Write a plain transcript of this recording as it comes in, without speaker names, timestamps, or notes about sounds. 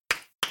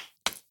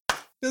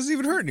Doesn't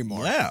even hurt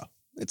anymore. Yeah.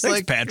 It's Thanks,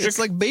 like Patrick. It's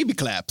like baby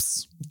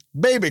claps.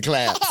 Baby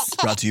claps.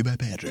 Brought to you by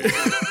Patrick.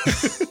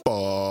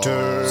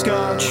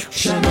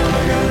 Scotch.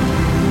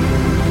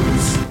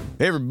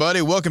 Hey,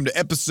 everybody. Welcome to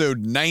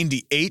episode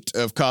 98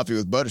 of Coffee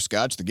with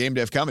Butterscotch, the game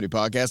dev comedy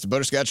podcast of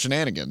Butterscotch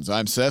Shenanigans.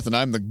 I'm Seth, and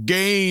I'm the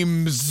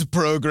games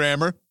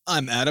programmer.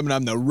 I'm Adam, and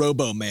I'm the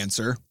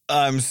Robomancer.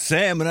 I'm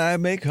Sam, and I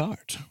make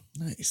art.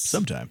 Nice.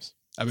 Sometimes.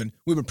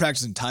 We've been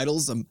practicing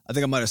titles. I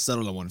think I might have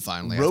settled on one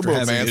finally. after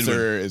having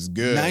Robomancer is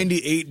good.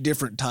 98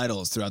 different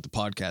titles throughout the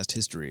podcast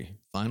history.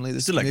 Finally,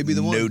 this is Like may be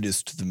the one.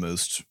 noticed the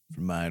most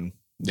from mine.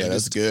 Yeah,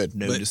 that's good.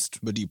 Noticed.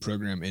 But do you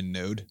program in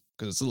Node?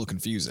 Because it's a little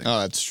confusing. Oh,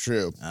 that's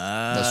true.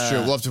 That's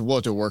true. We'll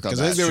have to work on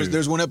Because that.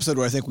 there's one episode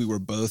where I think we were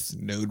both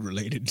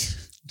Node-related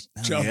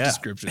job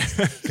descriptions.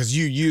 Because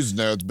you use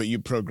nodes, but you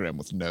program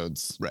with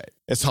nodes. Right.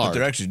 It's But hard.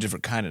 they're actually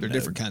different kind of They're node.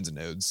 different kinds of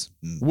nodes.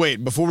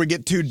 Wait, before we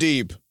get too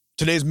deep,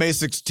 today's May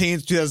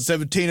 16th,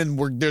 2017,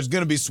 and there's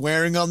going to be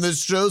swearing on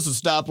this show, so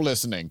stop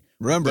listening.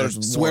 Remember,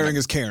 There's swearing warning.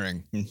 is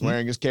caring.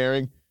 Swearing is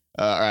caring.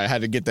 All right, I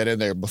had to get that in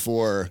there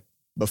before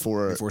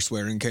Before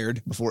swearing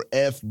cared.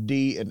 F,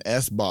 D, and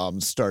S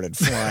bombs started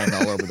flying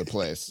all over the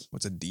place.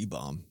 What's a D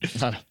bomb? I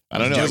don't know.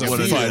 I Just guess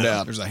wanna we'll know. find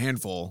out. There's a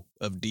handful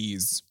of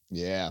D's.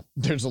 Yeah,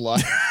 there's a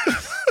lot.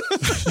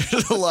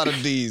 There's a lot of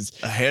D's.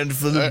 A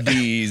handful of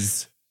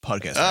D's.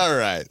 Podcast. All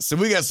right, so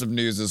we got some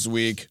news this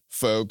week,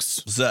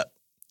 folks. What's up?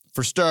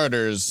 For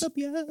starters,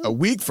 a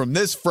week from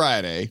this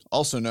Friday,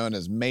 also known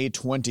as May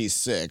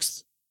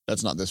 26th.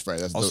 That's not this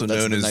Friday. That's Also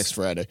that's known the as next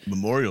Friday.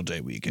 Memorial Day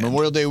weekend.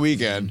 Memorial Day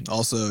weekend.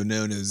 Also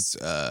known as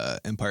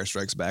Empire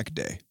Strikes Back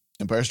Day.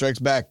 Empire Strikes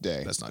Back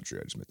Day. That's not true.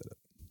 I just made that up.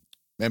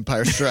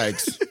 Empire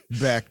Strikes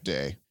Back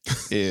Day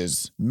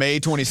is May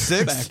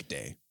 26th. Back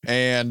Day.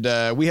 And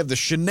we have the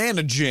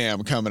Shenana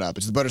Jam coming up.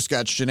 It's the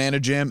Butterscotch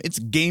Shenana Jam. It's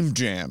Game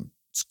Jam.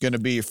 It's going to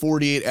be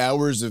 48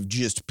 hours of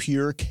just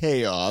pure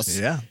chaos.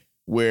 Yeah.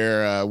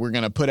 Where we're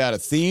going to put out a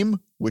theme,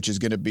 which is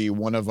going to be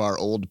one of our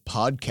old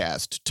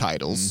podcast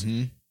titles.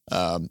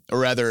 Or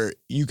rather,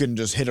 you can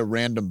just hit a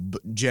random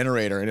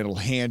generator and it'll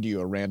hand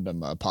you a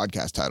random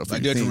podcast title. For I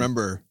your do have to theme.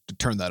 remember to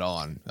turn that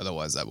on.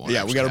 Otherwise, that won't.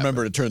 Yeah, we got to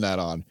remember to turn that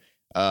on.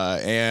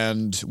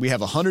 And we have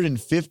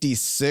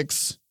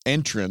 156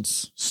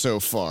 entrants so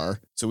far.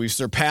 So we've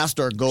surpassed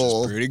our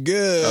goal Pretty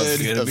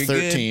good. of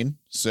 13.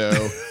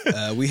 So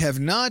We have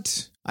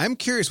not. I'm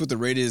curious what the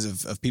rate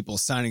is of people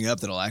signing up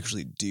that'll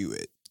actually do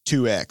it.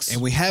 2x.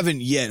 And we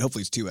haven't yet,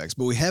 hopefully it's 2x,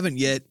 but we haven't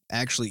yet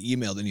actually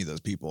emailed any of those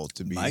people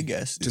to be, My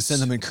guess to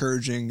send them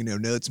encouraging,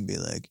 notes and be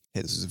like,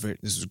 hey, this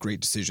is a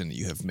great decision that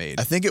you have made.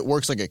 I think it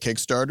works like a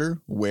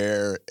Kickstarter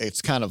where it's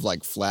kind of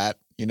like flat,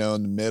 in the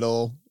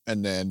middle.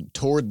 And then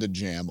toward the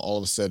jam, all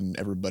of a sudden,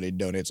 everybody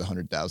donates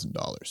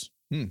 $100,000.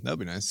 That'd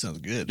be nice. Sounds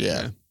good.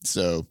 Yeah.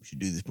 So We should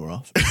do this more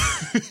often.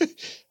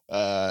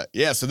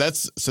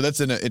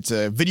 it's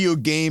a video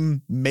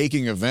game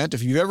making event.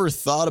 If you've ever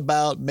thought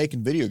about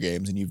making video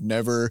games and you've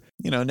never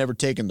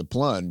taken the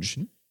plunge,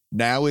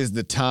 now is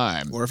the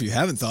time. Or if you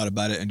haven't thought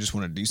about it and just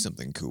want to do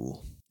something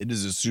cool. It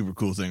is a super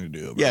cool thing to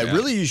do. Yeah,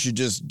 really, you should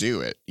just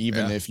do it,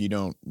 even Yeah. if you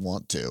don't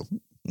want to.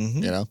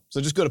 Mm-hmm. So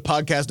just go to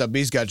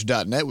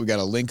podcast.bscotch.net. We've got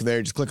a link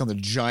there. Just click on the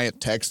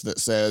giant text that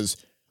says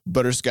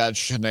Butterscotch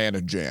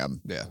Shenana Jam.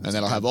 Yeah. And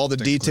then I'll have all the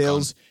thing to click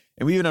details.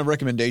 And we even have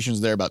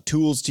recommendations there about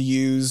tools to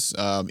use,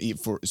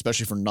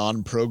 especially for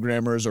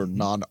non-programmers or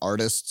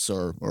non-artists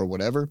or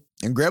whatever.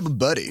 And grab a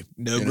buddy.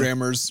 No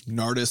grammars,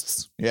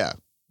 nartists. Yeah.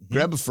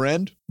 Grab a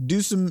friend.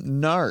 Do some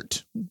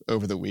Nart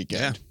over the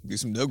weekend. Yeah. Do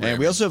some no grammars. And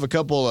we also have a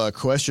couple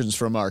questions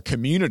from our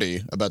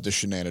community about the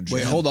Shenana Jam.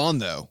 Wait, hold on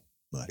though.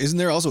 What? Isn't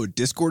there also a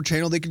Discord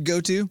channel they could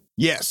go to?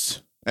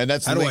 Yes. And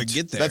that's How do I linked,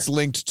 get there? That's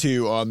linked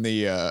to on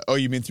the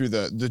you mean through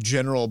the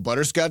general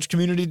Butterscotch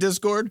community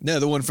Discord? No,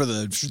 the one for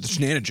the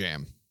Shenana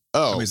Jam.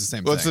 Oh, I mean, it's the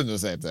same well, thing.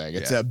 It's the same thing.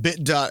 It's Yeah.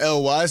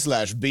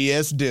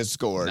 bit.ly/BS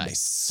Discord. Nice.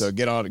 So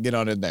get on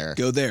in there.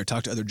 Go there,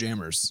 talk to other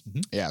jammers.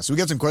 Yeah. So we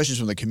got some questions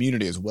from the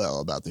community as well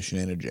about the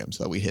Shenana Jam.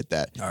 So we hit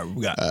that. All right,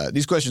 we got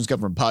These questions come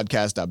from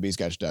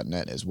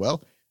podcast.bscotch.net as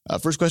well.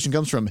 First question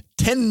comes from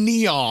 10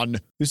 Neon,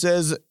 who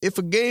says, if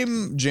a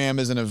game jam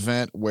is an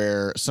event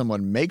where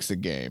someone makes a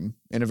game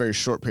in a very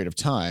short period of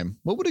time,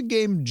 what would a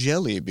game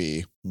jelly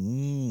be?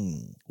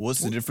 What's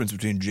the difference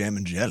between jam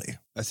and jelly?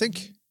 I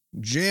think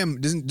jam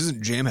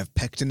doesn't jam have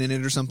pectin in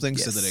it or something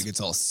so Yes. that it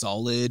gets all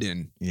solid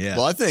and Yeah.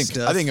 Well, I think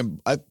stuff.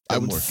 I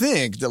would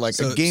think that like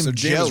a game so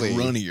jam jelly. is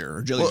runnier.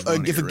 Or jelly Well, is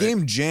runnier, if a right?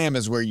 game jam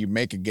is where you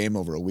make a game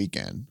over a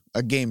weekend,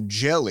 a game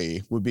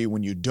jelly would be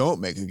when you don't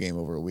make a game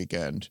over a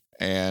weekend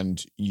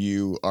and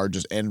you are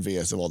just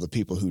envious of all the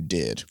people who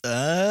did.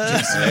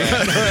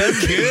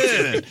 That's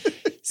good.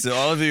 So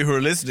all of you who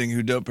are listening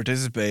who don't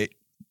participate,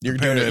 You're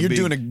prepare to be-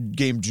 doing a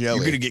game jelly.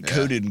 You're going to get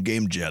coated in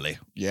game jelly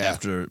Yeah.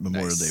 after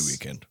Memorial Nice. Day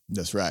weekend.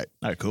 That's right.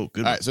 All right, cool.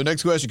 Good. All right, so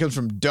next question comes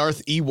from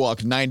Darth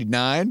Ewok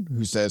 99,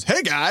 who says,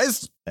 "Hey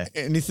guys, Hey.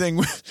 anything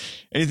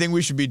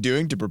we should be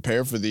doing to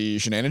prepare for the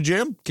Shenana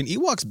Jam?" Can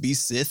Ewoks be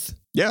Sith?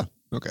 Yeah,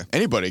 Okay.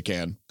 Anybody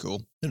can. Cool.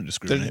 They don't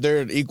discriminate.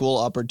 They're an equal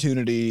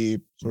opportunity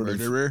sort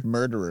Murderer? of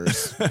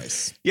murderers.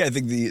 Nice. Yeah, I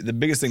think the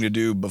biggest thing to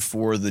do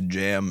before the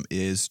jam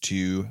is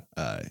to,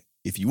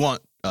 if you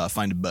want,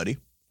 find a buddy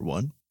for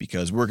one,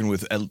 because working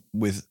with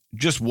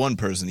just one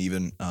person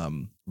even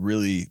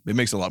really it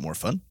makes it a lot more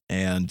fun.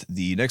 And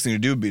the next thing to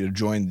do would be to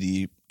join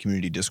the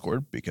community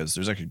Discord, because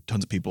there's actually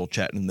tons of people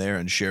chatting in there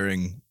and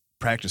sharing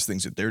practice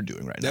things that they're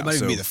doing right now. That might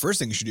even be the first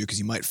thing you should do, because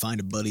you might find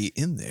a buddy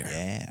in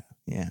there.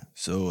 Yeah.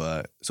 So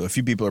a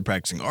few people are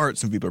practicing art,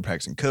 some people are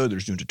practicing code, they're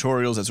just doing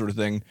tutorials, that sort of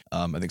thing.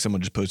 I think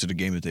someone just posted a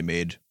game that they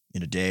made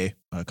in a day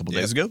a couple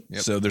days ago.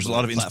 Yep. So there's a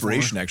lot of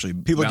inspiration actually.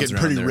 People are bouncing getting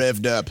pretty around there.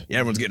 revved up. Yeah,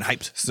 everyone's getting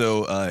hyped.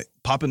 So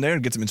pop in there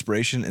and get some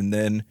inspiration, and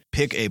then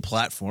pick a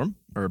platform,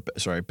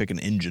 pick an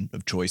engine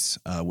of choice,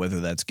 whether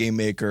that's Game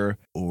Maker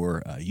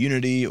or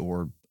Unity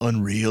or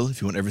Unreal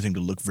if you want everything to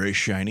look very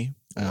shiny.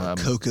 Or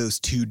Cocos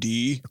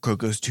 2D,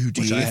 Cocos 2D.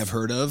 which I have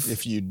heard of.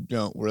 If you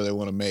don't really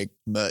want to make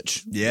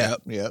much. Yeah.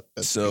 Yep.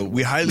 That's So good.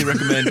 we highly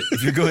recommend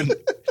if you're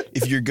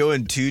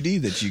going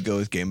 2D that you go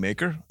with Game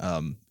Maker.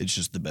 It's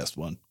just the best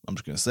one. I'm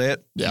just gonna say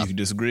it. Yeah. You can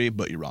disagree,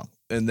 but you're wrong.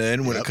 And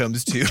then when Yep. it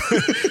comes to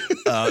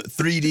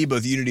 3D,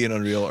 both Unity and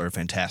Unreal are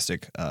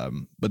fantastic.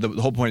 But the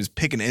whole point is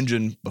pick an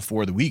engine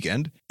before the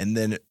weekend and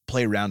then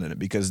play around in it,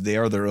 because they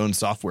are their own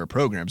software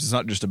programs. It's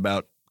not just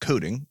about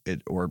coding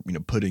it or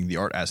putting the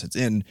art assets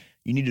in.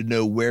 You need to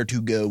know where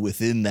to go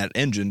within that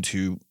engine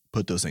to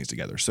put those things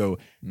together. So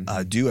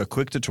do a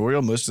quick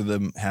tutorial. Most of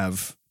them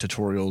have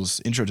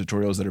tutorials, intro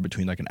tutorials that are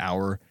between like an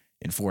hour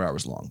and 4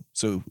 hours long.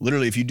 So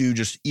literally if you do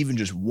even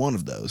just one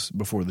of those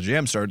before the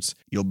jam starts,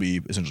 you'll be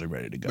essentially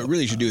ready to go. But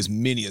really, you should do as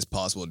many as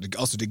possible,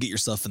 also to get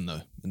yourself in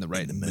the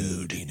right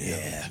mood.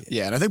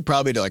 Yeah, and I think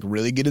probably to like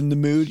really get in the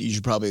mood, you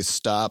should probably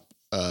stop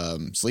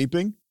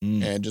sleeping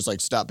and just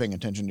like stop paying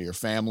attention to your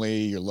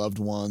family, your loved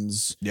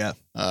ones. Yeah.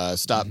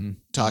 Stop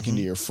talking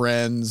to your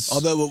friends.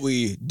 Although what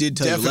we did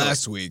tell Definitely. you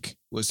last week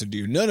was to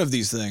do none of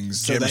these things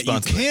so Jam that you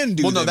responsibly. can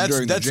do well, no, them that's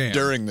during the jam.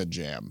 during the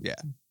jam. Yeah.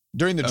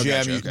 During the Oh,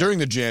 jam, gotcha, okay. during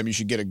the jam, you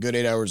should get a good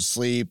 8 hours of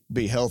sleep,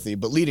 be healthy.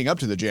 But leading up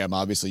to the jam,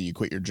 obviously, you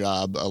quit your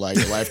job, allow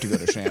your life to go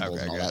to shambles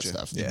Okay, and all gotcha.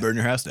 that stuff. Yeah. Burn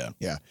your house down.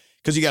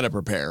 Because you got to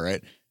prepare,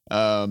 right?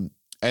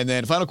 And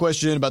then final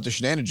question about the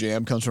Shenana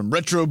Jam comes from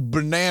Retro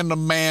Banana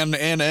Man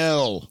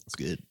NL, That's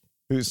good.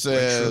 who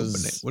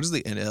says What is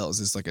the NL? Is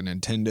this like a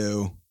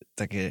Nintendo It's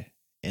like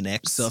an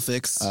X.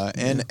 suffix?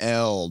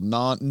 NL,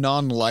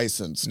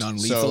 non-licensed,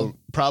 Non-lethal? So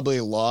probably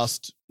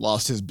lost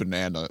his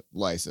banana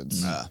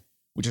license,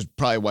 which is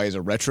probably why he's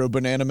a Retro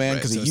Banana Man,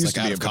 because so he it's used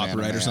like to be out a of banana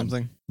copyright or man,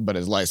 something. but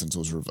his license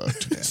was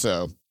revoked.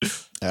 So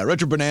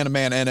Retro Banana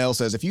Man NL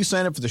says, if you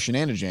sign up for the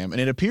Shenana Jam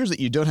and it appears that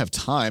you don't have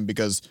time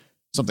because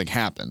something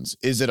happens,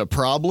 is it a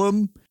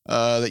problem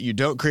that you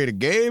don't create a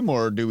game,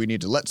 or do we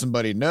need to let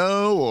somebody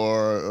know,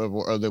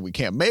 or that we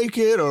can't make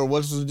it, or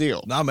what's the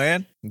deal? Nah,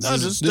 man.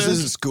 This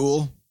isn't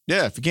school.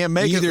 Yeah, if you can't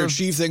make You it, either then-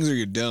 achieve things or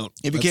you don't.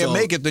 if you That's can't all.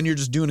 make it, then you're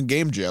just doing a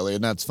game jelly,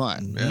 and that's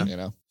fine. Yeah. You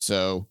know,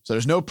 so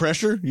there's no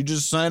pressure. You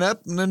just sign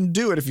up and then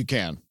do it if you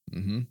can.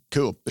 Mm-hmm.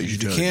 Cool. You If you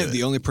totally can't, do it.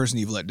 the only person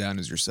you've let down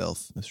is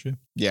yourself. That's true.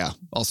 Yeah.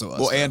 Also us.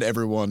 Well, though. and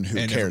everyone who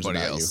And cares everybody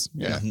about else.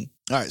 you. Yeah. Mhm.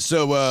 All right.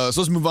 So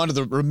let's move on to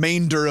the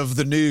remainder of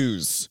the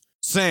news.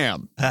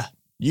 Sam, Ah.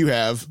 you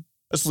have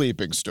a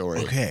sleeping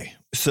story. Okay.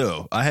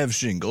 So I have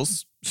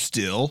shingles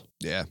still.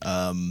 yeah.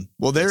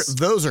 Well,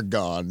 those are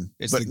gone.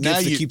 It's but the now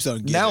gift that you keeps on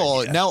giving.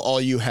 now yeah. all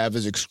you have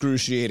is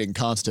excruciating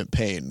constant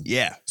pain.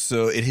 Yeah.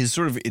 So it's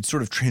sort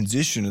of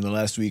transitioned in the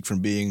last week from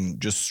being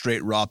just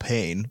straight raw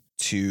pain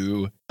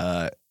to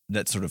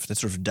that sort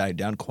of died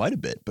down quite a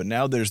bit. But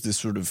now there's this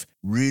sort of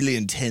really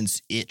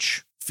intense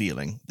itch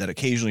feeling that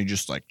occasionally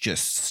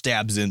just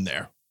stabs in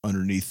there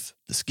underneath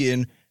the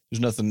skin. There's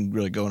nothing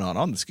really going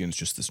on the skin. It's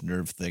just this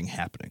nerve thing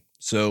happening.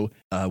 So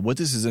what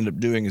this has ended up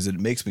doing is it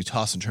makes me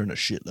toss and turn a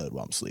shitload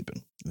while I'm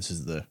sleeping. This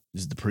is the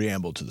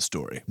preamble to the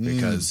story,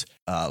 because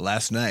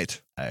last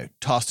night I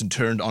tossed and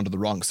turned onto the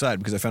wrong side,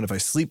 because I found if I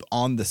sleep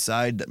on the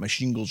side that my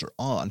shingles are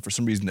on, for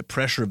some reason the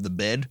pressure of the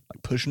bed,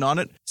 like pushing on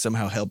it,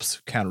 somehow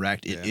helps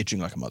counteract it itching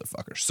like a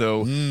motherfucker.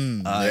 So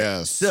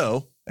Yes.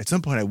 so at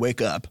some point I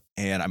wake up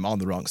and I'm on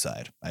the wrong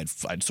side. I'd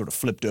sort of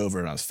flipped over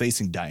and I was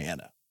facing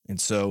Diana. And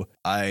so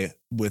I,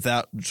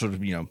 without sort of,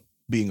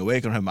 being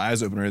awake, I don't have my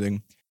eyes open or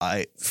anything,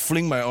 I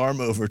fling my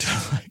arm over to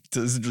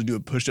essentially do a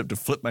push-up to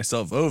flip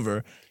myself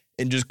over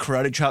and just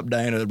karate chop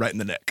Diana right in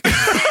the neck.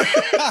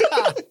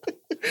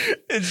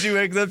 And she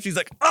wakes up, she's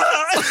like,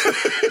 ah!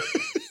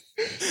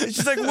 And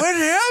she's like, what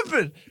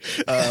happened?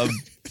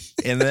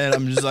 And then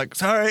I'm just like,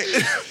 sorry.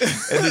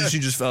 And then she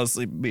just fell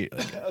asleep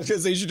immediately. I was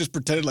gonna say you should just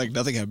pretend like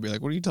nothing happened. Be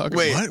like, what are you talking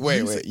about?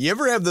 Wait. You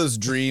ever have those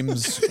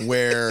dreams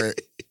where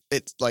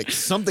it's like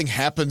something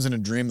happens in a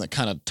dream that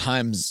kind of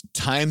times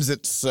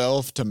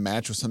itself to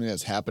match with something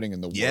that's happening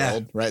in the Yeah.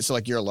 world, right? So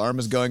like your alarm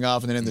is going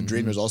off, and then in the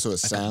dream there's also a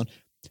sound.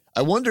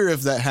 I wonder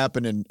if that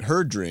happened in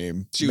her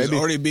dream. She was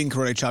already being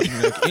karate chopped in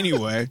the neck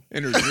anyway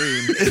in her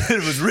dream.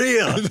 It was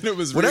real. It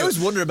was What real. I was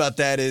wondering about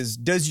that is,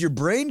 does your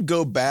brain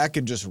go back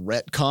and just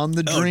retcon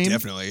the Oh, dream?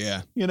 definitely,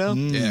 yeah. You know?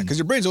 Yeah, because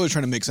your brain's always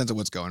trying to make sense of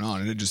what's going on,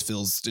 and it just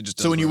does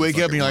So when you whatever wake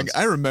the up fuck and you're it like, wants.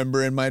 I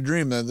remember in my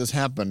dream that this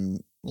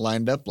happened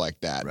lined up like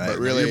that. Right. But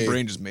really, your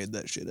brain just made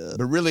that shit up.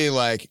 but really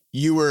like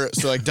you were,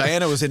 so like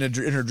Diana was in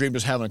her dream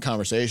just having a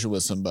conversation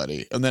with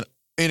somebody. And then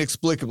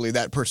inexplicably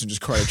that person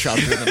just karate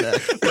chopped her in the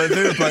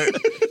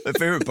neck. My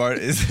favorite part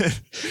is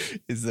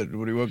that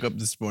when we woke up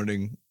this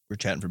morning, we're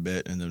chatting for a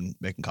bit and then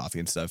making coffee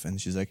and stuff. And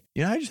she's like,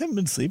 I just haven't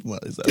been sleeping well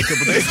these last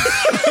couple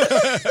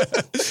days.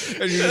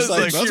 And you're just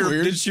like, that's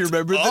weird. Did she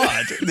remember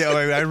that? Yeah,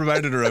 I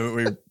reminded her of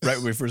it right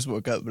when we first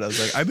woke up. But I was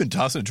like, I've been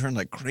tossing and turning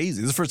like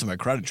crazy. This is the first time I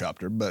karate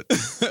chopped her. But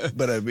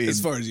I mean,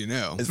 As far as you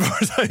know. as far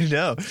as I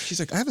know, She's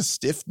like, I have a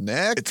stiff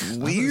neck. it's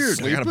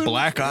weird. I got a sleeping.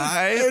 black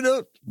eye.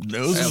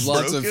 Nose I is have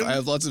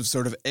broken. lots of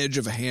sort of edge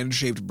of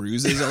hand-shaped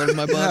bruises all over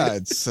my Yeah, body.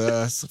 it's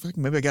like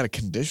maybe I got a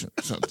condition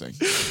or something.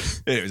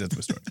 Anyways, that's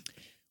my story.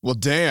 Well,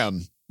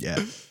 damn.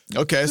 Yeah.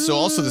 Okay, so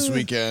also this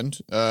weekend,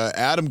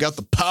 Adam got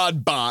the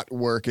pod bot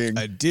working.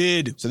 I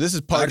did. So this is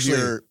part Actually, of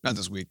your. not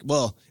this week.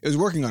 Well, it was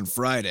working on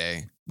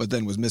Friday, but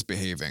then was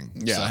misbehaving.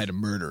 Yeah. So I had to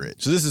murder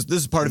it. So this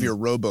is part of your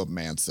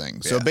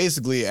robomancing. So Yeah.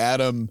 basically,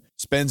 Adam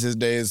spends his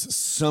days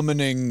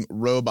summoning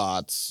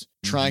robots,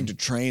 trying to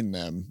train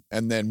them,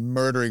 and then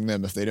murdering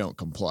them if they don't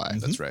comply.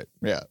 That's right.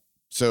 Yeah.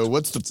 So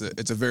what's the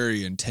It's a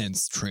very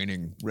intense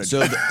training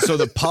regimen. so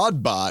the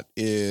pod bot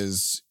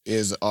is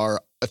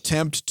our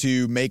attempt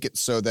to make it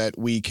so that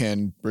we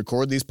can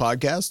record these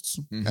podcasts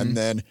and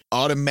then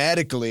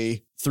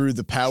automatically through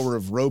the power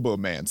of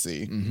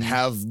robomancy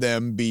have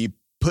them be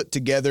put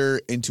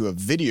together into a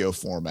video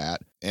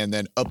format and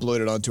then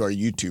uploaded onto our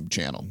YouTube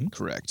channel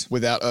Correct.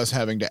 without us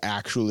having to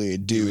actually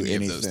do any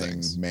of those anything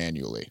things.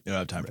 manually. You don't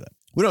have time for that.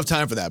 We don't have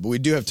time for that, but we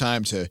do have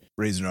time to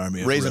Raise an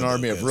army. raise an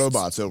army of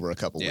robo-ghosts. robots over a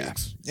couple Yeah.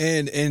 weeks.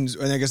 And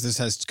I guess this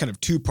has kind of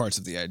two parts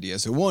of the idea.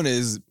 So one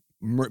is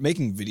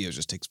making videos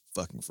just takes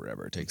fucking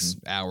forever. It takes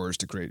hours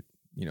to create,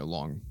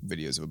 long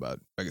videos of about,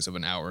 I guess, of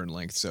an hour in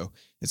length. So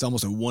it's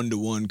almost a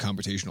 1-to-1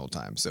 computational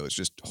time. So it's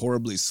just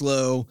horribly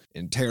slow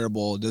and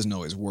terrible. It doesn't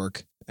always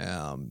work.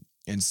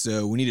 And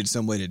so we needed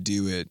some way to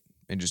do it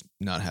and just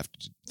not have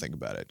to think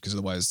about it. Because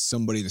otherwise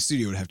somebody in the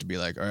studio would have to be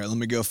like, all right, let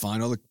me go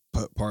find all the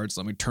parts.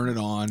 Let me turn it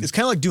on. It's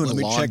kind of like doing Let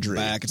me laundry. check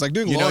back. It's like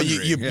doing You know,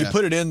 laundry. you yeah.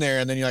 put it in there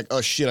and then you're like,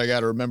 oh shit, I got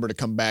to remember to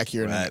come back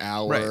here in an Right,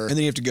 hour. Right. And then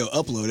you have to go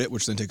upload it,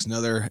 which then takes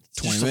another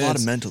 20 Just minutes. a lot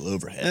of mental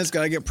overhead. And it's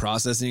got to get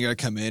processed, and you got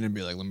to come in and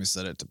be like, let me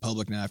set it to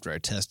public now after I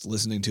test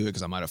listening to it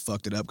because I might have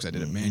fucked it up because I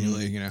did it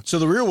manually, So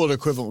the real world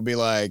equivalent would be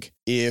like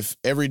if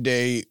every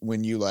day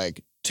when you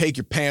like take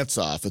your pants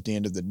off at the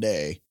end of the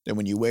day, then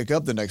when you wake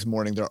up the next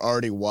morning, they're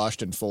already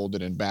washed and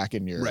folded and back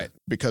in your Right.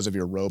 because of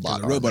your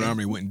robot. The robot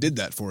army went and did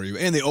that for you,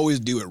 and they always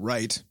do it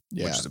right,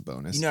 Yeah. which is a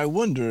bonus. You know, I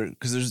wonder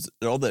because there's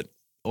all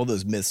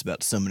those myths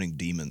about summoning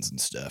demons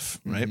and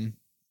stuff, right? Mhm.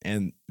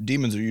 And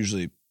demons are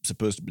usually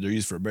supposed to be, they're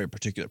used for a very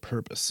particular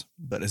purpose.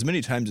 But as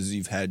many times as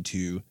you've had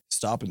to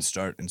stop and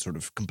start and sort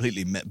of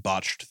completely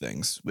botched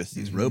things with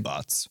these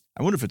robots,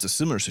 I wonder if it's a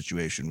similar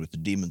situation with the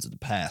demons of the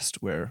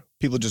past where,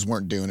 People just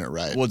weren't doing it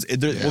right. well,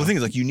 the thing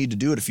is like you need to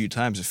do it a few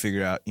times to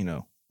figure out,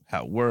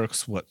 how it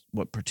works, what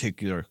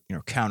particular,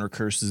 counter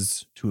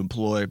curses to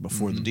employ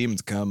before the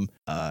demons come.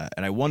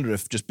 And I wonder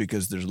if just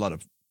because there's a lot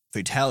of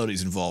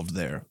fatalities involved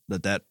there,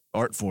 that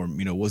art form,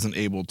 wasn't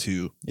able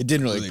to. It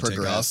didn't really, Really take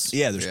progress. off.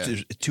 Yeah,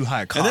 there's too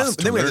high a cost.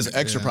 And then we have to this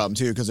learn extra problem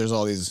too because there's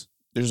all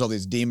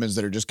these demons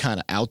that are just kind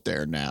of out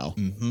there now.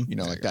 it. Mhm. You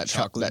know, like that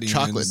chocolate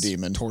chocolate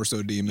demon.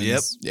 torso demons.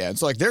 Yep. Yeah,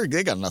 it's like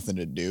they got nothing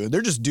to do.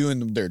 They're just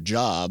doing their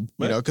job,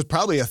 Right. because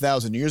probably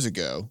 1,000 years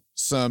ago,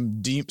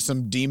 some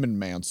demon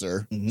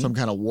mancer, some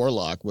kind of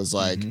warlock was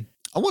like,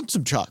 I want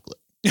some chocolate.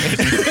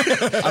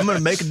 I'm gonna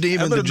make a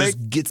demon I'm gonna that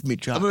just gets me I'm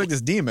chocolate. gonna make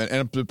this demon,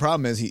 and the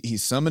problem is he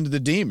summoned the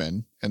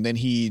demon, and then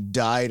he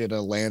died in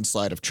a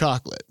landslide of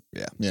chocolate.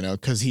 Yeah.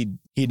 Because he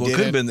Well, did it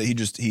could have been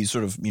that he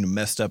sort of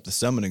messed up the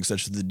summoning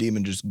such that the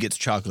demon just gets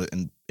chocolate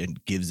and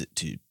gives it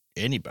to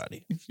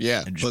anybody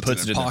Yeah, and just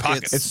puts it in their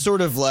pockets. it's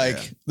sort of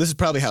like this is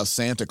probably how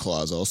Santa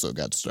Claus also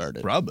got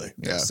started. Probably.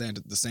 Yeah.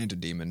 The Santa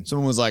demon.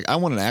 Someone was like, I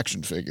want an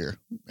action figure,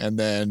 and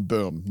then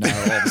boom, now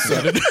all of a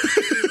sudden,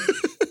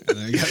 And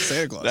then you got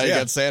Santa Claus. now you Yeah.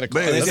 got Santa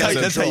Claus. But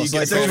that's how you It's get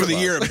like Santa over the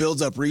Claus. year, it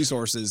builds up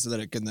resources so that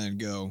it can then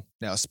go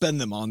spend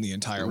them on the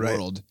entire Right.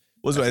 world.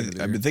 Well, so At the end of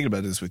the I've year. been thinking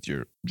about this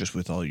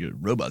with all your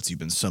robots you've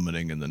been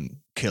summoning and then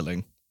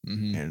killing,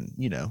 Mhm.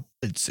 and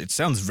it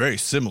sounds very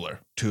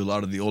similar to a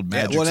lot of the old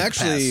Yeah, magic. well, and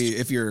actually,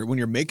 when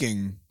you're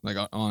making like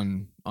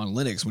on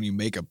Linux, when you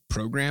make a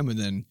program and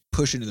then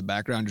push into the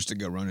background just to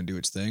go run and do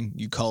its thing,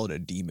 you call it a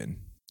daemon.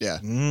 Yeah,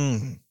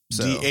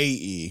 So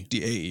DAE.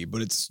 DAE,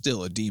 but it's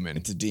still a demon,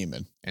 It's a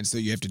demon. and so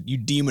you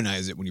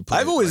demonize it when you put.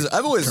 I've always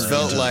turn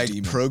felt into a like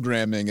demon.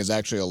 programming is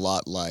actually a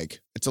lot like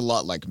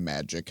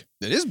magic.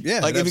 It is, yeah.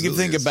 Like, it if you can absolutely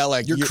think is. about,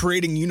 like, you're you're-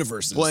 creating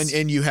universes. Well,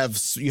 and you have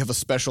a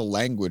special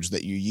language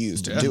that you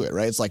use to Yeah. do it,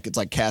 right? It's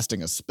like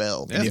casting a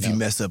spell. Yeah. if you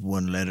mess up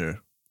one letter,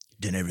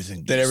 Then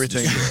everything. Then just-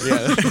 everything,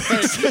 yeah.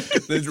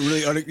 That's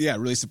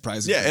really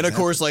surprising. Yeah, and of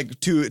course, like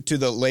to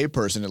the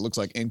layperson, it looks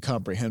like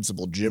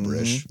incomprehensible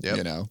gibberish. Yep.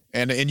 You know,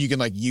 and you can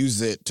like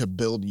use it to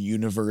build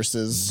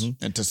universes and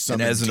to And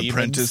summon as an demons.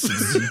 apprentice,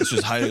 it's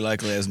just highly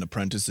likely as an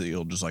apprentice that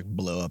you'll just like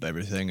blow up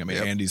everything. I mean,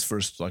 Yep. Andy's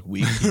first like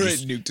week, Right,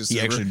 nuked his he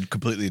server. actually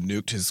completely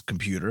nuked his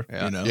computer.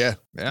 Yeah. You know, Yeah.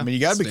 Yeah, I mean, you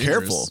got to it's be dangerous.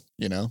 careful.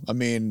 You know, I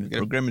mean,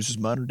 Programming is just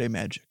modern day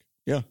magic.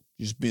 yeah,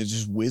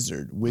 just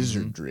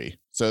wizardry.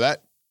 So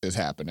that is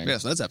happening. Yeah,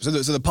 so that's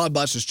happening. So the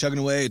Podbot's just chugging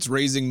away. It's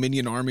raising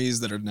minion armies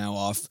that are now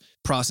off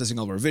processing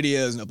all of our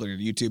videos and uploading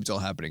to YouTube. It's all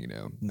happening,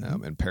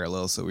 in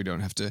parallel. So we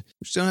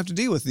just don't have to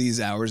deal with these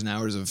hours and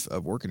hours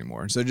of work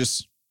anymore. So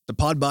just the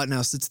Podbot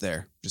now sits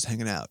there, just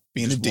hanging out,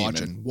 Being just a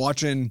demon.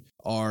 watching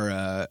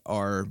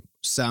our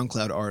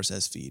SoundCloud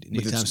RSS feed. And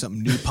With anytime its-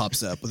 something new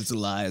pops up with its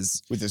little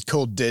eyes, With his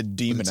cold dead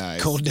demon eyes.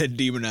 cold dead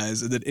demon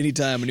eyes, and then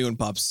anytime a new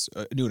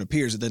one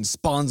appears, it then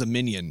spawns a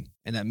minion,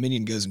 and that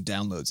minion goes and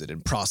downloads it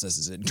and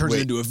processes it and turns Wait.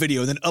 it into a video,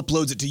 and then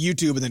uploads it to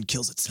YouTube, and then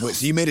kills itself. Wait,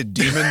 so you made a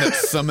demon that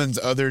summons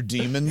other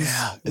demons?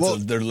 Yeah. Well,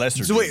 they're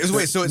lesser. So wait,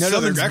 demons. so it no,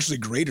 summons, they're actually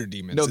greater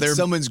demons. No, No, they're- it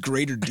summons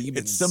greater demons.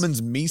 it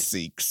summons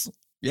Meeseeks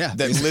yeah, that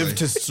basically. live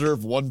to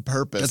serve one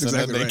purpose. That's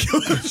and then exactly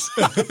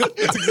they right. kill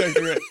That's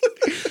exactly right.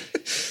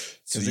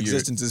 So His you're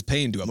existence is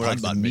pain to a more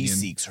like the Podbot minion.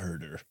 Meeseeks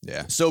herder.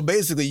 Yeah, So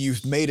basically,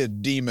 you've made a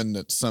demon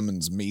that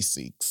summons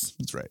Meeseeks.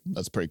 that's right.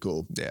 That's pretty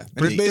cool. Yeah, and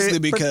Pretty- it's basically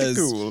pretty because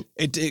cool.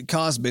 it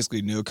costs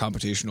basically no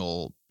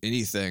computational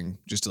anything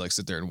just to like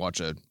sit there and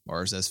watch a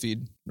RSS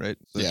feed, right?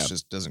 So Yeah. it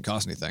just doesn't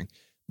cost anything.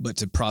 But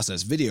to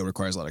process video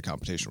requires a lot of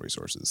computational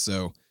resources.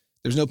 So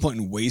there's no point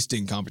in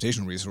wasting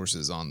computational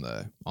resources on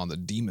the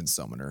demon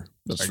summoner.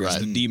 That's I guess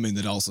right. the demon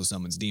that also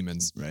summons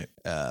demons. Right.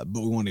 But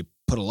we want to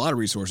put a lot of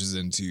resources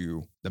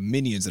into the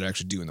minions that are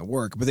actually doing the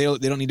work. But they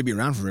don't need to be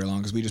around for very long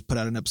because we just put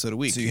out an episode a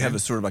week. So you have a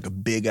sort of like a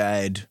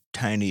big-eyed,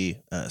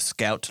 tiny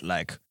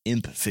scout-like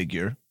imp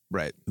figure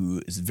right.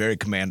 who is very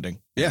commanding.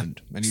 Yeah,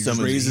 and and he just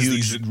summons raises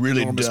huge, these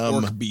really enormous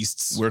dumb orc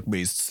beasts. work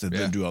beasts that Yeah.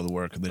 then do all the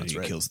work, and then That's he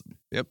right. kills them.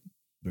 Yep.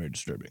 Very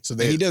disturbing. So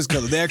And he does kill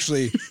them. They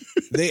actually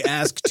they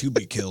ask to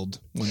be killed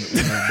when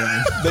they're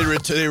done.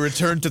 they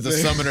return to the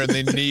summoner and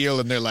they kneel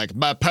and they're like,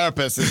 "My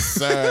purpose is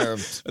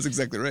served." That's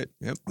exactly right.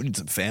 Yep. We need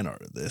some fan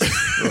art of this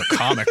or a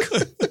comic.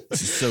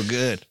 This is so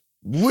good.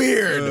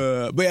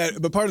 Weird.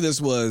 But part of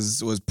this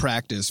was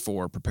practice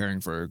for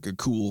preparing for good,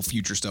 cool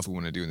future stuff we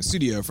want to do in the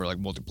studio for like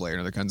multiplayer and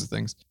other kinds of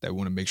things that we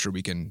want to make sure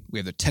we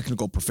have the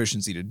technical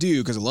proficiency to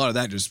do, because a lot of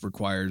that just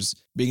requires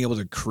being able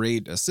to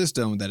create a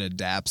system that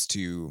adapts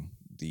to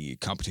the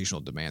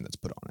computational demand that's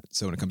put on it.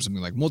 So when it comes to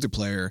something like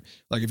multiplayer,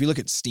 like if you look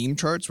at Steam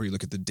charts where you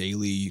look at the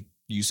daily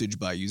usage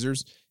by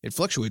users, it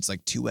fluctuates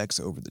like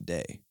 2x over the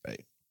day. Right.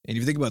 And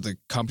if you think about the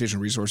computational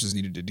resources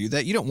needed to do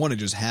that, you don't want to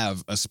just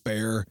have a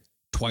spare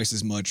twice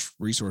as much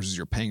resources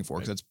you're paying for,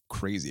 because that's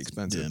crazy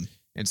expensive. Yeah.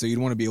 And so you'd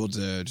want to be able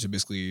to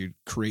basically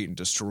create and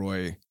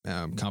destroy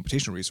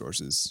computational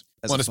resources.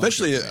 as Well, a and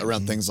especially function of that.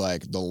 around things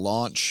like the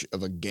launch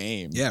of a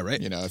game. Yeah,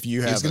 right. You know, if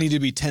you It's have going to need to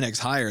be 10x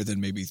higher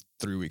than maybe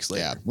 3 weeks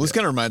later. yeah. Well, this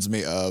kind of reminds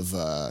me of you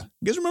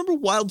guys remember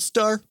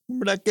WildStar?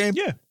 Remember that game?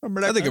 Yeah.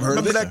 Remember that? I think I've heard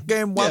of remember it. that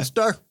game, Yeah.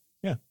 WildStar?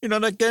 Yeah. You know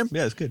that game?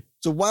 Yeah, it's good.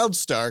 So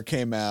WildStar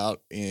came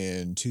out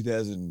in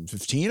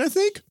 2015, I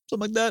think,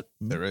 something like that.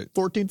 Is that right?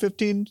 14,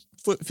 15,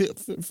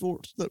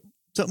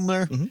 something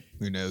there.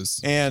 Who knows?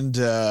 And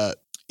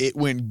it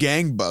went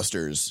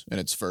gangbusters in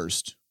its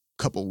first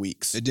couple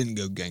weeks. It didn't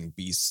go gang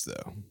beasts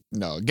though.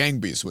 No, Gang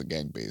Beasts went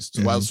Gang Beasts.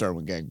 Mhm. WildStar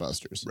went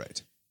gangbusters.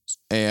 Right.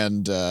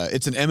 And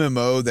it's an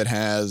MMO that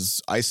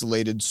has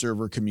isolated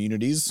server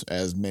communities,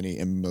 as many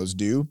MMOs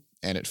do.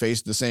 And it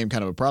faced the same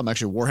kind of a problem.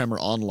 Actually, Warhammer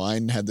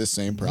Online had this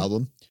same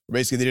problem.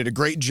 Basically, they did a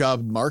great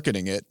job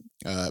marketing it,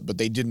 but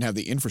they didn't have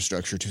the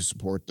infrastructure to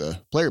support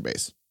the player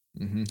base.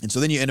 Mm-hmm. And so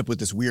then you end up with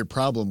this weird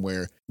problem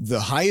where the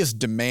highest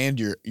demand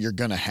you're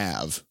going to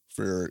have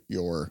for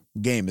your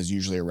game is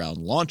usually around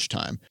launch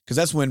time, because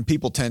that's when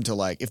people tend to,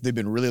 like, if they've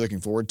been really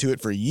looking forward to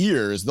it for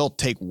years, they'll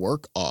take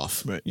work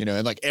off. Right. You know,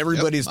 and like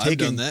everybody's I've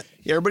taking done that.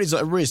 yeah,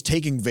 everybody's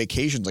taking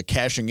vacations, like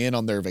cashing in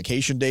on their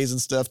vacation days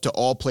and stuff to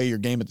all play your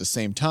game at the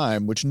same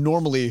time, which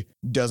normally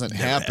doesn't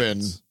Never happen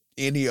happens.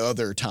 any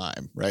other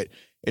time, right?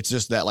 It's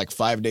just that like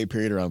 5-day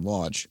period around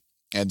launch.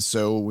 And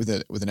so with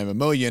an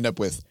MMO, you end up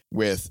with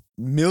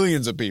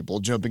millions of people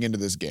jumping into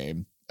this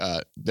game.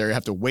 They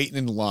have to wait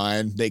in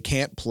line. They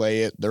can't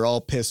play it. They're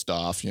all pissed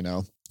off, you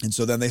know? And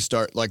so then they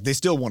start, like, they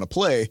still want to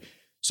play.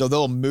 So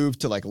they'll move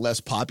to like less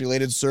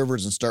populated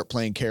servers and start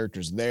playing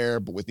characters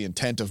there, but with the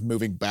intent of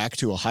moving back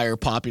to a higher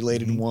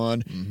populated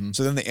one. Mm-hmm.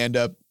 So then they end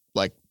up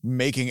like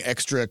making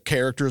extra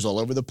characters all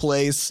over the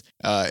place.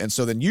 And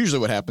so then usually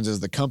what happens is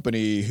the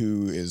company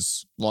who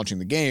is launching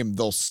the game,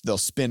 they'll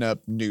spin up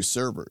new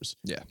servers.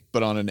 Yeah.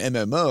 But on an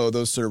MMO,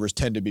 those servers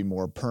tend to be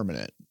more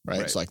permanent, right?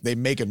 Right. It's like they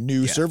make a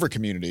new server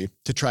community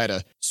to try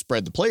to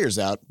spread the players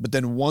out. But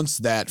then once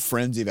that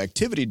frenzy of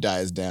activity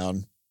dies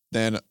down,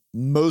 then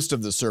most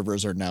of the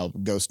servers are now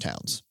ghost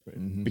towns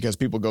Mm-hmm. because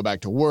people go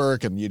back to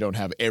work and you don't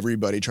have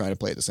everybody trying to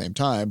play at the same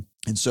time.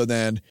 And so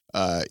then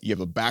you have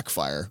a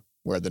backfire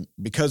where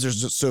because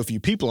there's just so few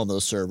people on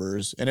those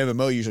servers, and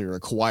MMO usually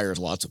requires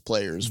lots of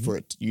players for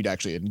it you'd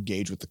actually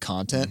engage with the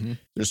content.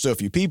 There's so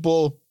few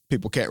people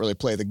can't really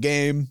play the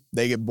game.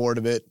 They get bored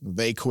of it,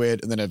 they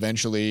quit, and then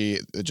eventually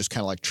it just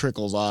kind of like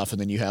trickles off,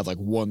 and then you have like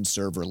one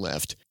server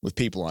left with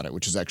people on it,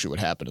 which is actually what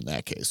happened in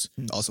that case.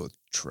 Also with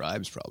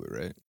Tribes, probably,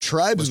 right?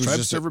 Tribes was Tribes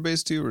just server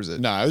based too, or is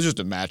it? No, it was just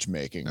a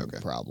matchmaking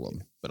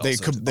problem. But They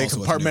also- they also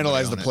with nobody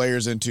compartmentalized the on it.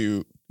 players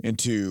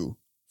into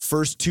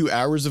first 2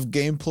 hours of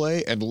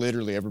gameplay and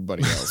literally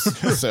everybody else.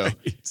 So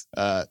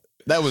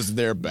that was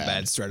their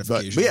bad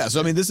stratification. But yeah, so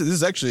I mean, this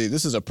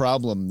is a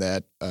problem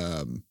that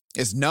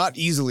is not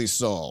easily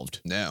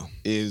solved. No,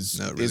 Is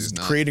No, it really is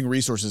not. creating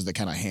resources that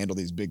kind of handle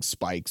these big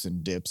spikes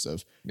and dips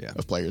of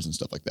players and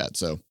stuff like that.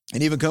 So,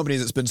 and even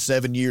companies that spend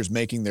 7 years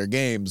making their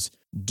games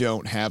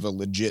don't have a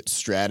legit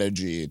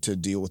strategy to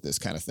deal with this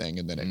kind of thing,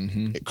 and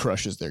then it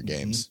crushes their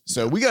games.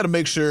 So we got to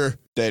make sure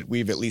that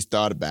we've at least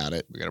thought about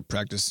it. we got to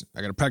practice.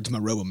 I got to practice my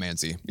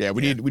robomancy. Yeah,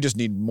 we just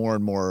need more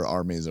and more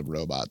armies of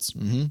robots.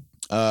 Mm-hmm.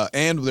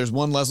 And there's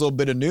one last little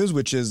bit of news,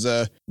 which is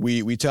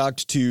we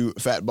talked to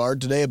Fat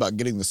Bard today about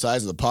getting the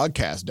size of the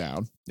podcast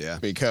down. Yeah.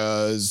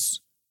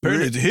 Because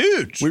Apparently it's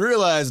huge. we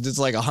realized it's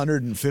like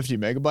 150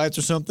 megabytes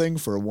or something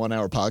for a 1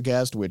 hour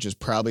podcast, which is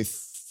probably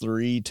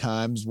 3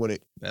 times what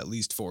it, At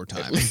least 4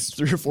 times. at least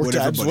 3 or 4 what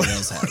times everybody what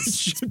else has.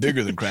 It's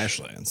bigger than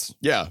Crashlands.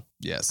 Yeah.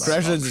 Yes.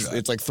 Crashlands,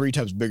 it's like 3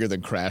 times bigger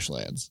than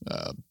Crashlands.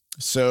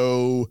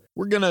 So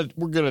we're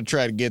gonna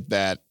try to get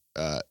that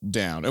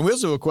down. And we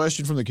also have a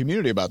question from the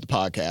community about the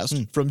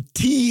podcast from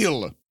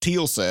Teal.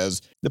 Teal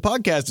says the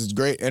podcast is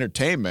great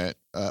entertainment,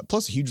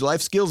 plus a huge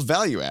life skills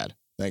value add.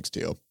 Thanks,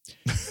 Teal.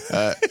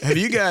 Have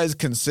you guys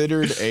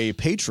considered a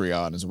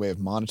Patreon as a way of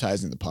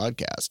monetizing the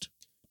podcast?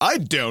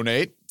 I'd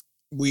donate.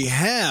 We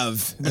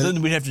have. But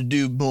then we'd have to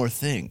do more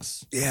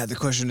things. Yeah, the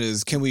question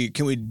is, can we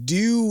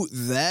do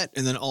that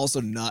and then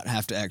also not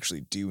have to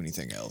actually do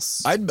anything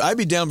else? I'd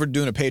be down for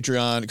doing a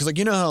Patreon because, like,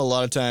 you know how a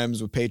lot of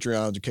times with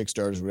Patreons or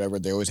Kickstarters or whatever,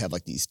 they always have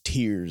like these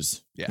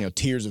tiers,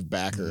 tiers of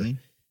backer.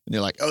 And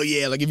they're like, oh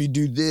yeah, like if you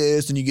do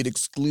this and you get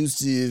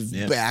exclusive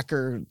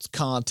backer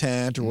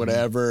content or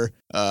whatever.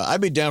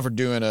 I'd be down for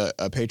doing a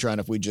Patreon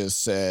if we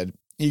just said,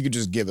 you could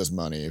just give us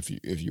money if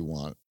you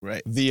want.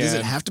 Right. Does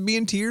it have to be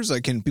in tiers?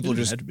 Like, can people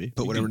just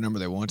put whatever number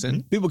they want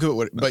in? People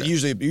could, but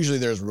usually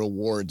there's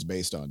rewards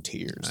based on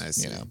tiers. I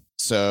see. You know?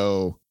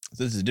 So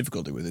This is the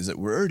difficulty with it, is that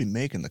we're already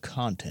making the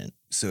content.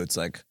 So it's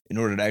like, in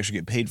order to actually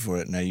get paid for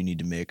it, now you need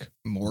to make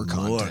More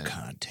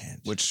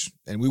content.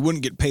 And we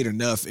wouldn't get paid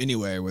enough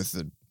anyway with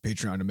the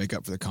Patreon to make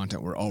up for the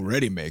content we're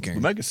already making. we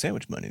might get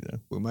sandwich money, though.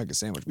 We might get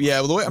sandwich. yeah,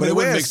 well, the way, But it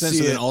wouldn't I make sense see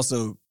to it, then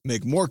also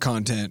make more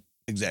content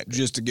Exactly.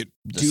 just to get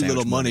The too little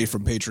sandwich money money.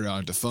 from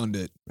Patreon to fund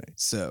it. Right.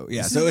 So yeah,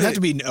 Isn't so it'd it- have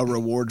to be a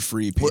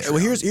reward-free Patreon. well,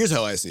 here's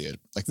how I see it.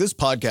 Like, this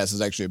podcast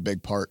is actually a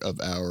big part of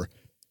our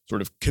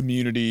sort of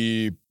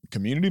community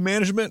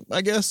management,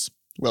 I guess.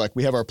 Where like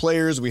we have our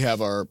players, we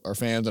have our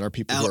fans and our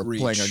people who Outreach.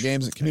 are playing our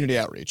games. Community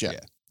outreach, yeah.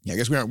 I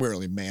guess we aren't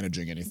really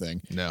managing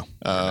anything. No,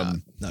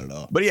 Not at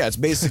all. But yeah, it's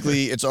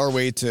basically it's our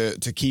way to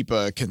keep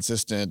a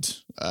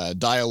consistent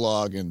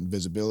dialogue and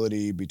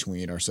visibility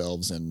between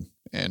ourselves and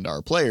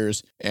our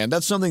players, and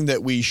that's something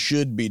that we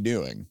should be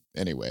doing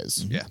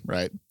anyways. Yeah.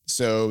 Right.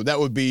 So that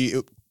would be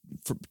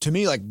to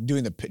me, like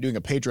doing a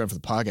Patreon for the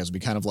podcast would be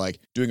kind of like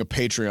doing a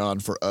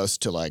Patreon for us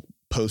to like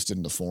post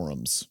in the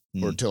forums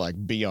or to like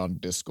be on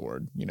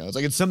Discord. You know, it's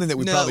like it's something that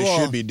we probably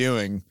should be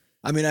doing.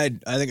 I mean, I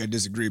think I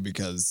disagree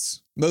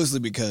mostly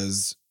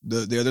because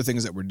the other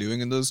things that we're doing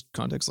in those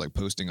contexts, like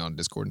posting on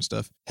Discord and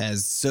stuff,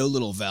 has so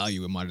little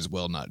value. It might as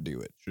well not do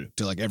it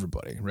to like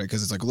everybody, right?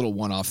 Because it's like little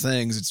one-off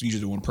things. It's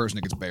usually one person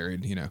that gets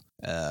buried, you know.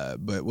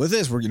 But with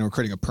this, we're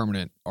creating a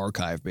permanent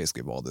archive,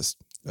 basically, of all this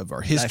of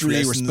our history.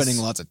 We're lessons. spending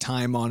lots of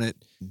time on it.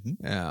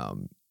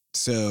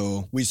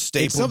 So We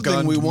staple something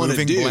gunned we wanna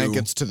moving do.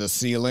 blankets to the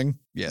ceiling.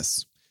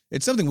 yes,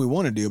 it's something we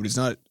want to do, but it's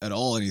not at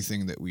all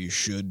anything that we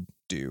should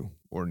do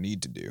or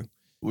need to do.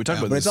 We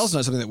talked But about it's this. also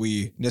not something that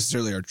we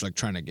necessarily are like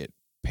trying to get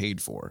paid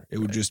for. It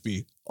would just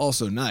be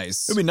also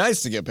nice. It'd be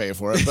nice to get paid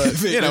for it, but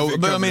If it- you know, if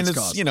it but I covered mean, its it's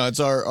cost. it's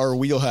our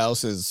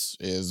wheelhouse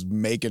is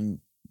making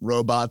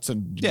robots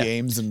and Yeah.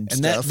 games and and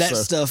stuff. that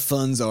so. stuff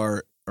funds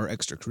our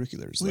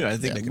extracurriculars. Well, yeah, I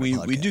think making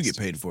a we do get podcast.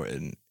 paid for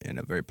it in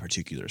a very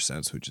particular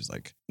sense, which is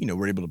like,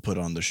 we're able to put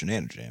on the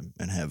Shenanigan Jam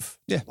and have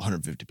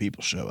 150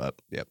 people show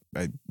up. Yep.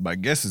 My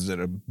guess is that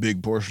a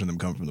big portion of them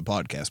come from the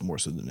podcast more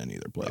so than any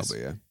other place.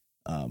 Probably, yeah.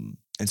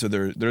 And so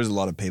there's a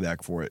lot of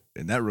payback for it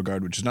in that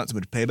regard, which is not so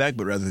much payback,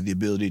 but rather the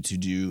ability to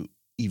do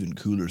even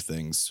cooler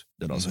things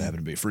that also happen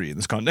to be free in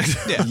this context.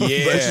 Yeah.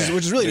 Yeah.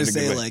 Which is really In to a good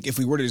say, way. like, if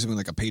we were to do something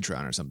like a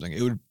Patreon or something,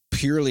 it would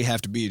purely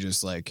have to be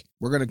just like,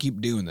 we're going to keep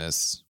doing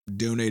this.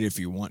 Donate if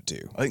you want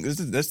to. I think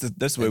that's the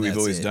way And we've that's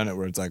always it. done it,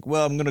 where it's like,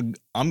 well,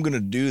 I'm gonna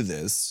do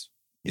this.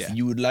 If Yeah.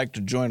 you would like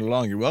to join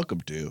along, you're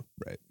welcome to.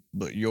 Right.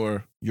 But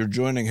your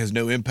joining has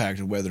no impact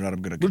on whether or not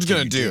I'm gonna. We're just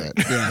gonna continue do to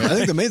it. Yeah. I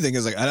think the main thing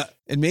is like,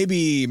 and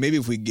maybe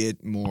if we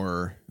get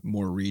more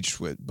more reach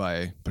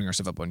by putting our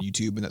stuff up on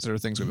YouTube and that sort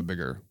of thing. So we have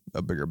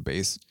a bigger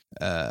base.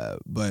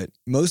 But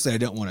mostly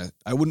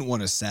I wouldn't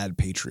want a sad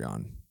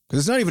Patreon because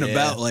it's not even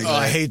about like,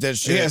 I hate that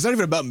shit. yeah, it's not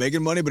even about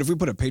making money. But if we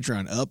put a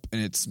Patreon up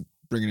and it's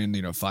bringing in,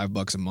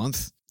 $5 a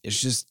month, it's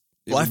just,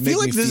 Well, I feel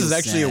like this is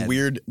actually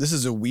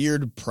sad. a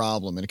weird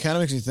problem. And it kind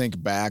of makes me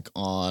think back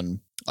on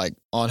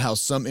how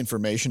some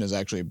information is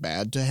actually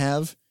bad to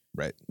have.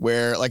 Right.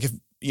 Where like if,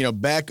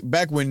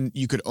 back when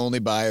you could only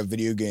buy a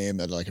video game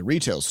at like a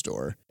retail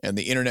store and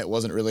the internet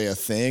wasn't really a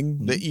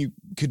thing that you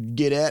could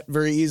get at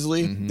very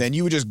easily, then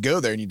you would just go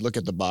there and you'd look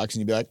at the box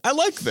and you'd be like, I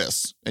like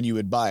this. And you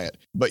would buy it.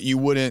 But you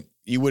wouldn't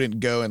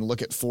go and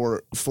look at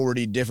 40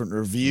 different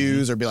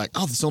reviews or be like,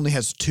 oh, this only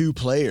has 2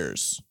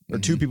 players or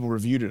 2 people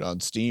reviewed it on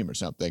Steam or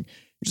something.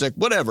 You're just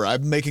like, whatever,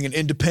 I'm making an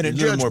independent a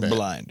little judgment. more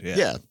blind.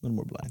 Yeah. A little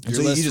more blind. And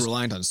You're so less you just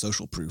reliant on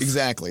social proof.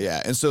 Exactly,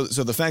 yeah. And so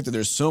the fact that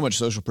there's so much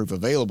social proof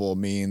available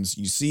means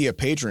you see a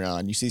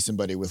Patreon, you see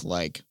somebody with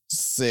like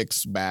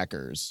 6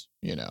 backers,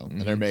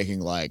 and they're making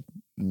like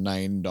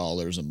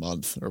 $9 a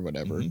month or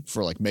whatever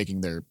for like making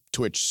their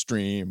Twitch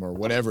stream or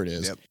whatever it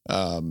is. Yep.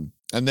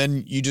 And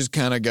then you just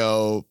kind of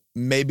go,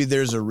 maybe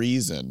there's a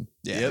reason.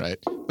 Yeah. Right.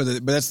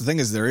 But that's the thing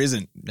is there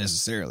isn't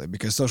necessarily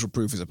because social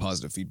proof is a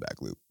positive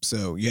feedback loop.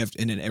 So you have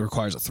to, and it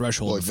requires a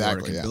threshold before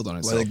it can build on Well,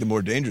 itself. I think the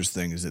more dangerous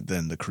thing is that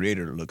then the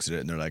creator looks at it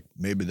and they're like,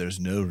 maybe there's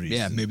no reason.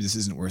 yeah, maybe this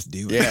isn't worth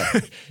doing. Yeah.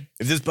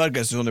 If this podcast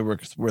is only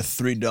worth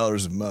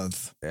 $3 a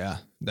month, Yeah.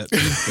 That I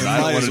don't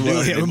might as wanna do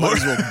well, it yeah, we anymore. might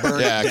as well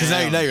burn Yeah, it because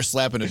down. now you're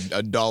slapping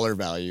a dollar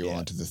value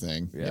onto the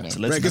thing. Yeah, So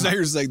let's because not- now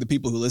you're just like the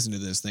people who listen to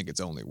this think it's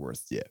only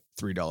worth Yeah.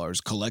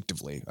 $3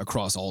 collectively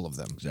across all of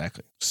them.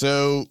 exactly.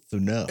 So So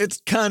no,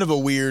 it's kind of a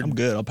weird, I'm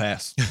good. I'll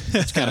pass.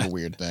 it's kind of a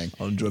weird thing.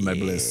 I'll enjoy my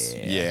bliss.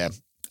 Yeah.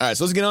 All right,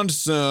 so let's get on to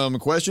some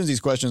questions. These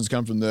questions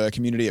come from the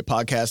community at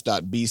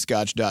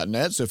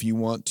podcast.bscotch.net. So if you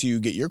want to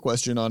get your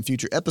question on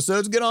future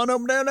episodes, get on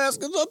over there and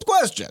ask us some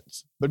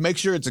questions. But make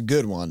sure it's a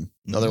good one.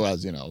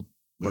 Otherwise, We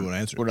won't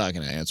answer we're not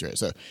going to answer it.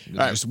 So,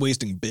 They're just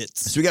wasting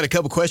bits. so we got a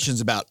couple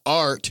questions about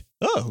art,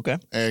 Oh, okay.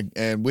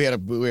 and we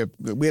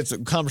had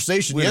some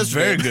conversation We have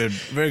yesterday. very good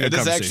And this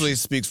conversation. actually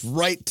speaks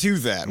right to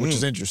that, which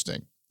is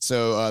interesting.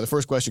 So the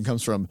first question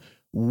comes from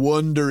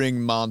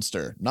Wondering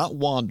Monster, not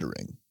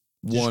wandering.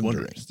 Just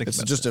wondering. Just think It's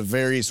about just a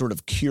very sort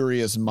of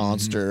curious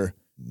monster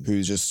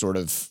who's just sort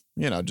of,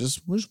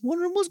 just was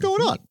wondering what's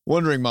going on.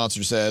 Wondering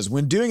Monster says,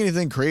 when doing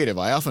anything creative,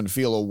 I often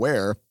feel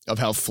aware of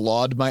how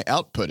flawed my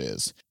output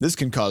is. This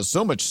can cause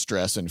so much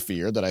stress and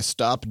fear that I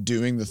stop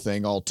doing the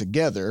thing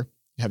altogether.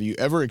 Have you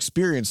ever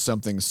experienced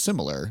something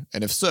similar?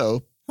 And if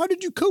so, how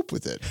did you cope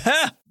with it?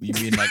 Ha! You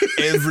mean like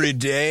every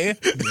day?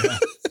 Yeah.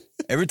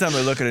 Every time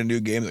I look at a new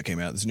game that came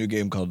out, this new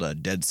game called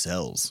Dead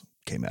Cells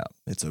came out.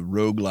 It's a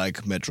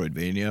roguelike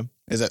Metroidvania.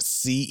 Is that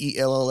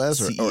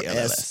CELLS or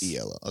CELLS.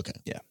 SELL? Okay.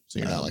 Yeah. So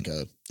you're not like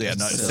a Yeah,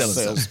 not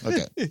sales.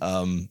 Okay.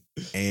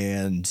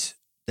 And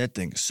that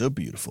thing is so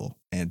beautiful.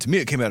 And to me,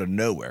 it came out of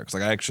nowhere. Because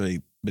like I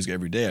actually basically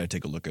every day I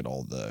take a look at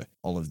all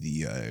of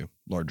the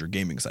larger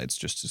gaming sites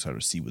just to sort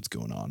of see what's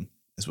going on,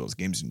 as well as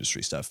games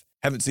industry stuff.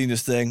 Haven't seen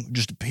this thing,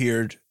 just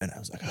appeared, and I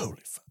was like,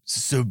 holy fuck, this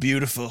is so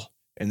beautiful.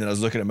 And then I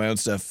was looking at my own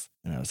stuff,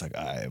 and I was like,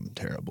 I am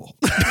terrible.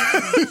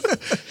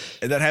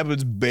 And that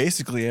happens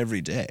basically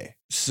every day.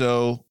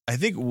 So I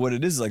think what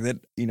it is like that,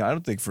 I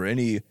don't think for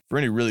any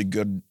really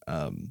good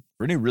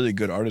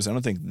artist, I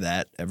don't think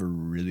that ever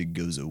really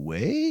goes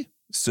away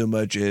so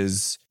much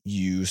as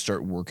you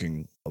start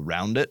working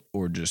around it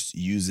or just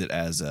use it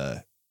as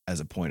a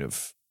point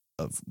of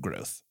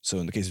growth. So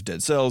in the case of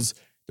Dead Cells,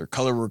 their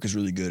color work is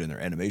really good and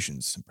their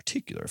animations in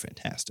particular are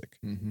fantastic.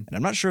 And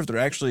I'm not sure if they're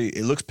actually,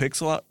 it looks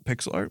pixel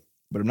art,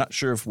 but I'm not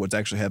sure if what's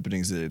actually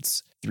happening is that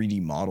it's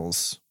 3D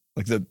models.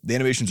 Like the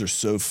animations are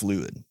so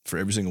fluid for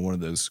every single one of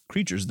those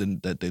creatures then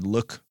that it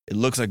looks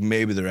like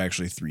maybe they're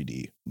actually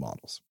 3D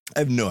models. I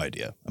have no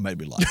idea. I might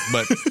be lying,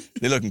 but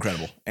they look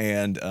incredible.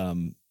 And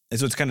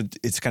so it's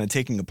kind of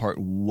taking apart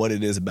what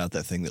it is about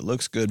that thing that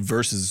looks good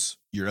versus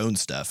your own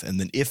stuff. And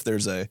then if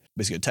there's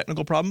basically a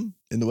technical problem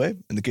in the way,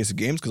 in the case of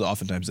games, because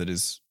oftentimes that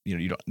is,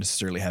 you don't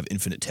necessarily have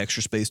infinite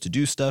texture space to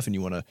do stuff and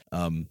you want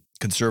to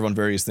conserve on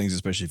various things,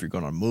 especially if you're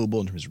going on mobile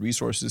in terms of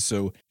resources.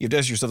 So you have to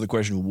ask yourself the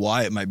question,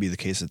 why it might be the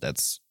case that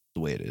that's the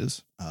way it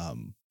is.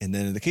 And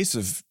then in the case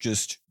of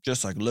just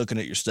like looking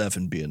at your stuff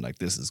and being like,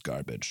 this is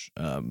garbage.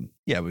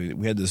 We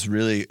had this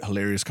really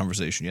hilarious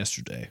conversation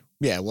yesterday.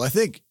 Yeah, well, I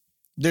think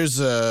there's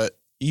a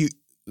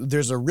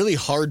really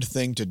hard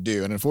thing to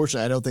do, and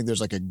unfortunately, I don't think there's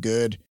like a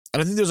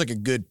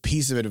good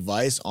piece of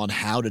advice on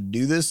how to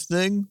do this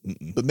thing.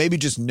 But maybe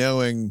just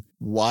knowing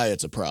why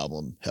it's a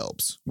problem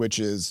helps. Which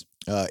is,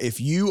 if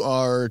you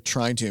are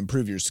trying to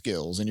improve your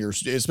skills, and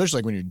especially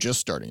like when you're just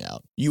starting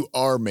out, you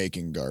are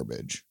making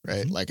garbage,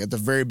 right? Like at the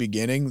very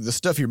beginning, the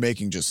stuff you're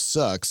making just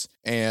sucks,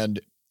 and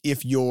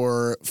if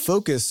your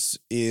focus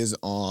is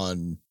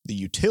on the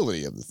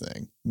utility of the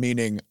thing,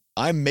 meaning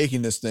I'm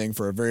making this thing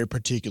for a very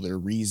particular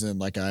reason,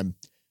 like I'm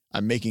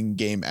making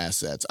game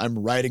assets, I'm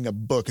writing a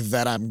book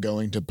that I'm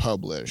going to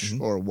publish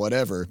or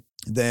whatever,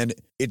 then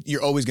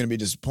you're always going to be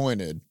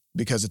disappointed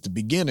because at the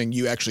beginning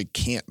you actually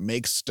can't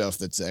make stuff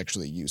that's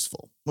actually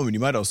useful. Well, I mean, you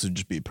might also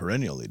just be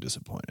perennially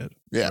disappointed.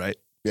 Yeah. Right.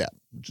 Yeah.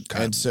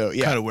 Kind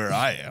of where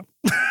I am.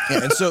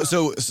 Yeah, and so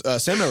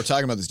Sam and I were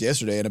talking about this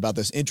yesterday, and about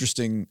this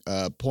interesting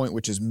point,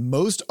 which is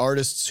most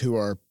artists who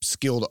are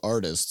skilled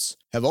artists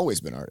have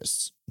always been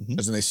artists. Mhm.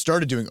 As in, they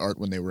started doing art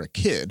when they were a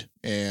kid,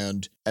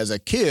 and as a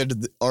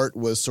kid, the art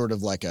was sort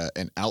of like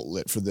an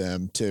outlet for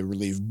them to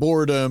relieve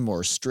boredom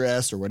or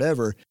stress or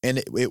whatever, and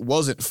it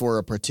wasn't for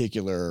a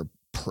particular.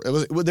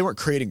 They weren't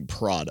creating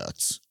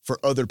products for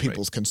other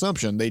people's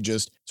consumption. They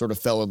just sort of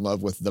fell in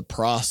love with the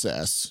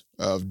process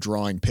of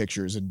drawing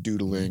pictures and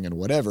doodling and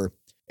whatever.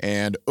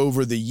 And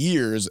over the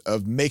years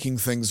of making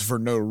things for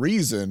no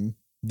reason,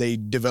 they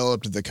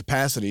developed the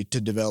capacity to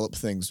develop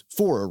things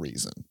for a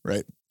reason,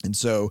 right? And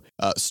so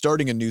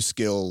starting a new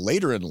skill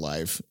later in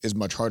life is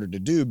much harder to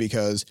do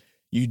because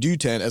you do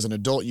tend, as an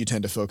adult, you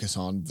tend to focus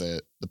on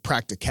the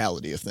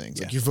practicality of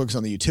things. Like you focus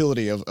on the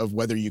utility of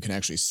whether you can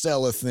actually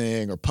sell a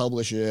thing or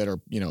publish it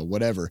or,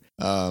 whatever.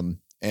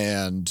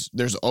 And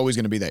there's always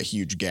going to be that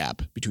huge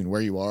gap between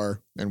where you are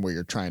and where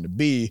you're trying to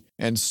be.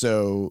 And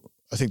so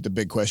I think the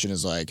big question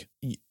is like,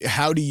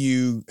 how do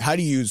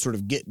you sort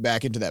of get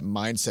back into that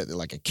mindset that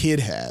like a kid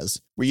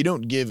has, where you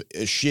don't give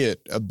a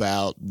shit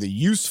about the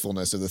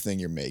usefulness of the thing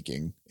you're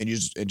making, and you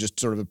just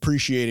sort of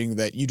appreciating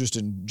that you just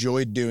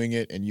enjoyed doing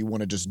it and you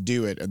want to just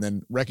do it, and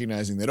then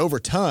recognizing that over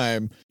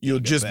time you'll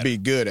just be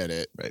good at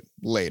it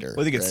later.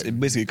 Well, I think it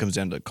basically comes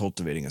down to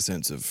cultivating a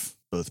sense of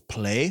both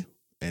play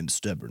and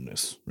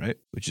stubbornness, right?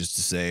 Which is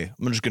to say,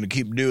 I'm just going to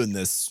keep doing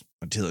this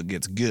until it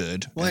gets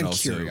good. Well, and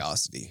also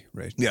curiosity,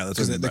 right? Yeah, that's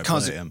because the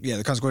constant. the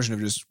constant question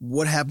of just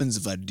what happens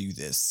if I do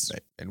this,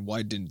 and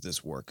why didn't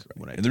this work?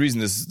 When And the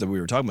reason that we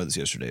were talking about this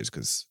yesterday is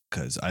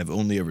because I've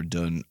only ever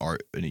done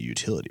art in a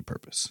utility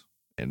purpose,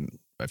 and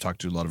I've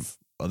talked to a lot of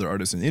other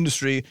artists in the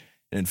industry.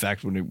 And in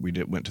fact, when we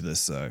went to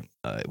this, when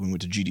we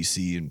went to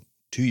GDC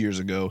 2 years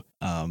ago,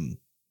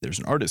 there's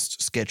an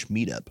artist sketch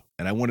meetup,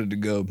 and I wanted to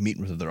go meet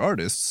with other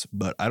artists,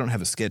 but I don't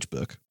have a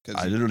sketchbook.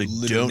 I literally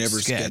don't never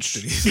sketch.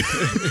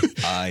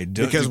 sketched I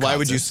don't. Because do why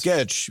would you concepts.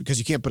 sketch? Because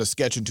you can't put a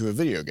sketch into a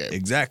video game.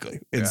 Exactly.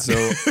 And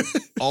so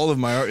all of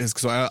my art is,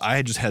 so I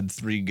had just had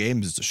 3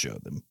 games to show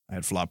them. I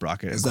had Flop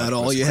Rocket. Is and that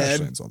all you had?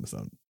 Crashlands on the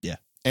phone. Yeah.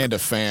 And a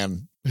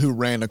fan who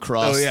ran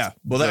across. Oh yeah.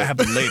 Well, that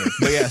happened later.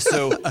 But yeah.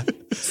 So I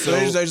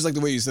just like the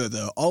way you said it,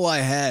 though. All I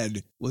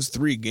had was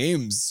 3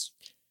 games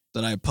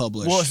that I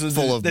published. Well, so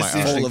full of that's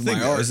my the art. interesting Full of thing,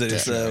 my though,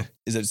 art,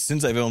 is that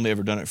since I've only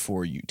ever done it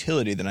for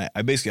utility, then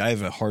I basically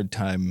have a hard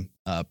time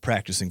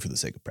practicing for the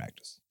sake of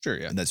practice. Sure,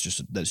 yeah. And that's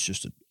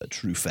just a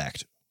true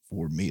fact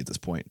for me at this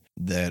point,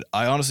 that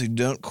I honestly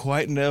don't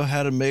quite know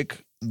how to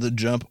make the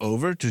jump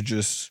over to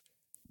just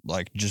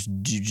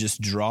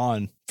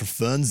drawing for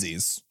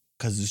funsies,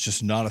 because it's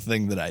just not a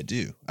thing that I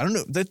do. I don't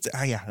know.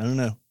 I don't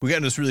know. We got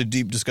in this really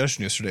deep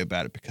discussion yesterday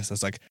about it, because I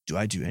was like, do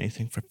I do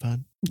anything for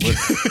fun?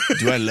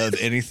 Do I love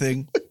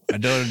anything? I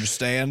don't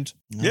understand.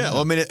 Yeah,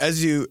 well, I mean,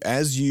 as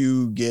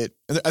you get,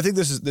 I think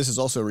this is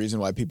also a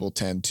reason why people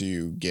tend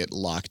to get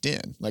locked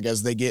in. Like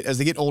as they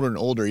get older and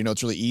older,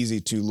 it's really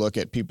easy to look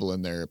at people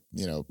in their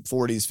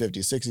 40s, 50s,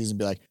 60s and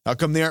be like, how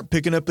come they aren't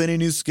picking up any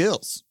new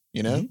skills?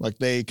 Like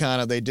they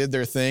did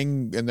their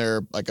thing and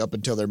they're like up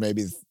until their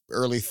maybe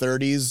early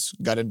 30s,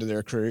 got into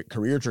their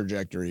career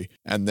trajectory,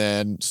 and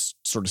then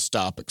sort of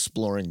stop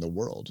exploring the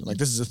world. And like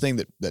this is a thing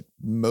that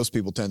most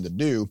people tend to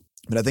do.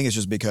 But I think it's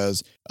just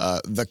because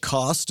the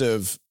cost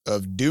of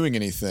doing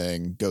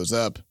anything goes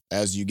up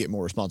as you get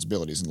more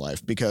responsibilities in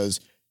life, because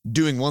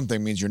doing one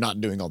thing means you're not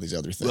doing all these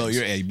other things.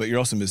 Well, but you're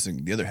also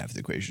missing the other half of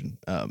the equation,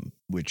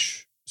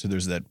 so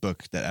there's that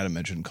book that Adam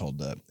mentioned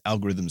called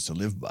Algorithms to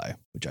Live By,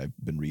 which I've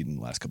been reading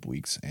the last couple of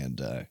weeks. And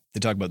they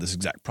talk about this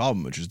exact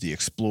problem, which is the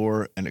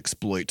explore and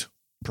exploit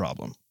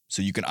problem.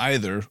 So you can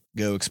either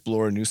go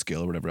explore a new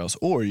skill or whatever else,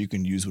 or you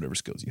can use whatever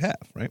skills you have,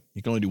 right?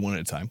 You can only do one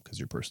at a time because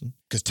you're a person.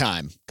 Because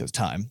time.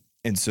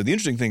 And so the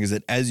interesting thing is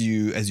that as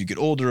you get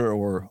older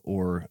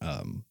or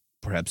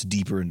perhaps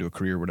deeper into a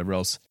career or whatever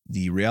else,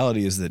 the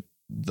reality is that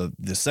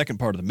the second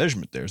part of the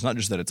measurement there is not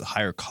just that it's a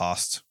higher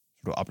cost,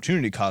 sort of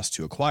opportunity cost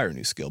to acquire a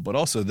new skill, but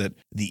also that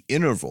the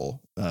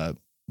interval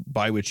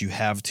by which you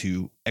have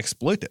to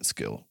exploit that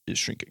skill is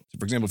shrinking. So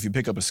for example, if you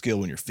pick up a skill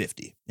when you're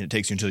 50 and it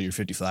takes you until you're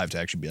 55 to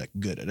actually be like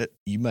good at it,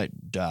 you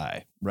might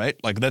die, right?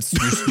 Like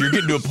you're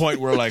getting to a point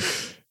where like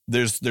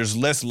there's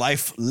less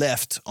life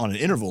left on an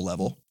interval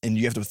level, and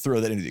you have to throw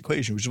that into the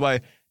equation, which is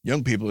why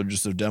young people are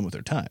just so done with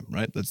their time,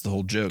 right? That's the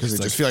whole joke. Because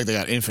they just feel like they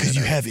got infinite. Because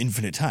you have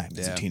infinite time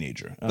as a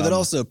teenager. But that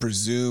also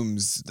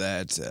presumes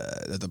that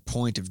the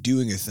point of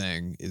doing a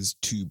thing is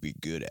to be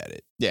good at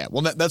it. Yeah,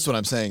 well, that's what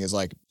I'm saying is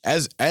like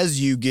as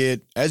you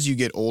get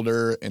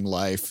older in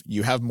life,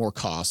 you have more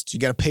costs. You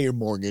got to pay your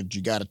mortgage.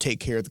 You got to take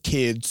care of the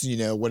kids.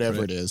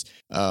 Whatever it is.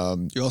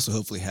 You also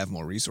hopefully have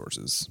more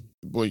resources.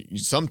 Well,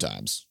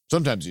 sometimes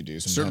you do.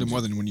 Certainly more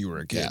than when you were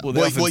a kid. Yeah. Well,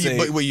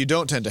 What you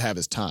don't tend to have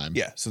is time.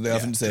 Yeah. So they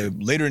often say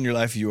later in your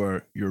life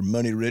you're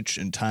money rich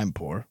and time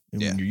poor,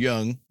 and when you're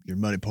young you're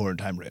money poor and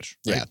time rich.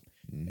 Right? Yeah.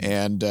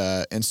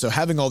 And so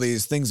having all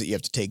these things that you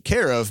have to take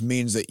care of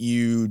means that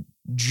you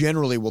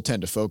generally will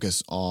tend to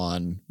focus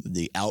on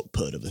the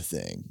output of a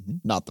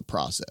thing, not the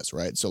process,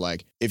 right? So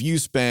like if you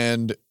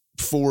spend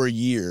 4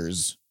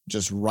 years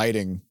just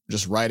writing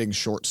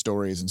short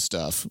stories and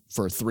stuff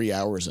for 3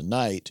 hours a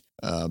night,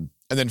 and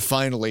then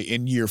finally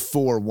in year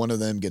 4, one of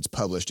them gets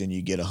published and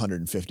you get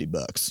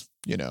 $150,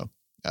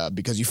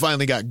 because you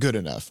finally got good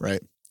enough,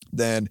 right?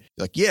 Then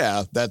like,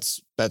 yeah,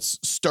 that's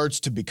starts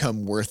to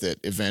become worth it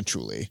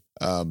eventually.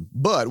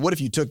 But what if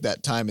you took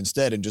that time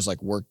instead and just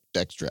like worked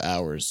extra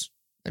hours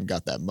and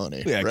got that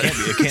money? Yeah, right?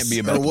 it can't be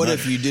about. Or what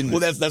if you didn't? Well,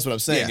 that's what I'm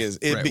saying is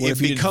it, right. it What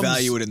if you becomes didn't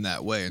value it in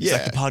that way? Yeah.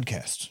 Like the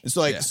podcast. It's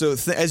like, Yeah. so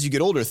as you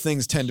get older,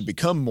 things tend to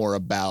become more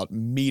about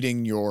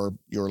meeting your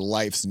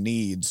life's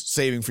needs,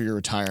 saving for your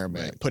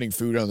retirement, putting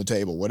food on the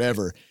table,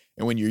 whatever.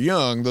 And when you're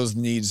young, those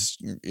needs,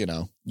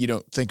 you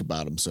don't think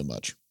about them so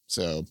much.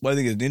 So, Well, I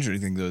think an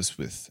interesting thing though is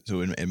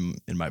in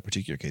my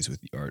particular case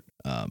with the art,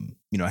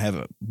 I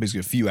have basically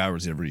a few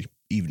hours every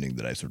evening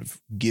that I sort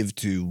of give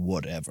to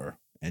whatever.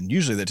 And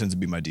usually that tends to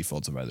be my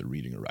defaults of either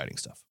reading or writing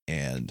stuff.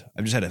 And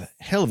I've just had a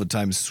hell of a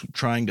time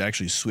trying to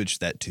actually switch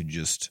that to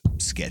just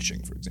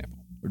sketching, for example,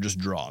 or just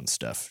drawing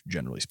stuff,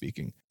 generally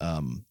speaking.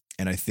 And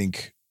I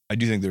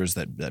do think there's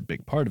that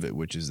big part of it,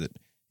 which is that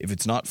if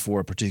it's not for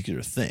a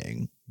particular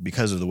thing,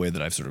 because of the way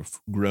that I've sort of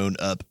grown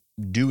up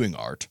doing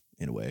art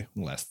in a way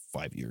in the last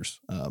 5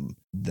 years,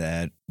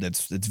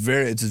 it's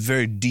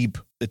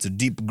a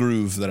deep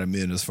groove that I'm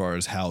in as far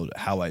as how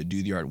I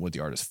do the art and what the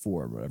art is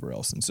for and whatever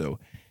else. And so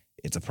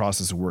it's a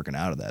process of working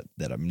out of that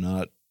I'm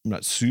not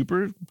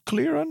super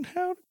clear on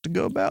how to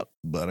go about,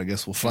 but I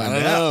guess we'll find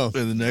out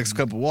in the next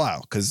couple of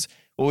while. Because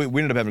we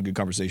ended up having a good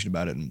conversation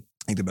about it, and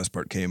I think the best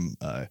part came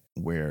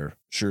where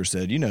Sure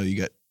said, you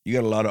got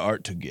a lot of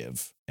art to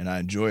give, and I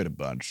enjoy it a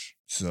bunch.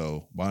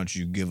 So why don't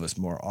you give us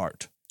more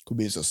art? could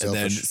be so And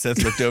then selfish.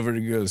 Seth looked over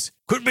and he goes,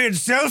 "Quit being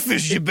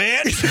selfish, you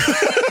bitch."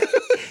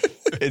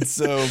 And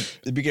so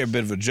it became a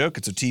bit of a joke.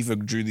 And so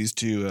Tifa drew these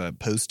two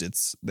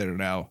Post-its that are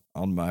now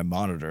on my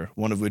monitor,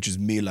 one of which is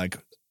me like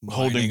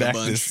holding Whining a back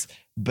bunch. this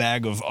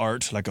bag of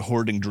art like a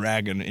hoarding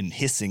dragon and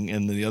hissing,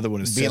 and then the other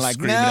one is Being Seth like,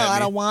 no, screaming at me. I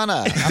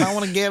don't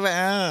wanna give it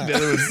up. The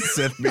other one's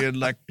Seth being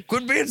like,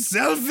 "Quit being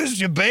selfish,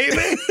 you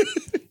baby."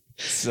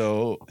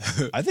 So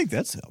I think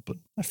that's helping.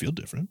 I feel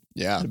different.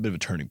 Yeah, A bit of a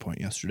turning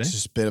point yesterday. it's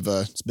just a bit of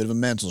a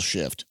mental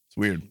shift. It's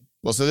weird.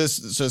 Well, so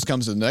this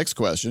comes to the next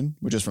question,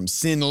 which is from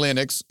Sin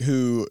Linux,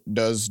 who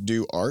does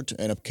do art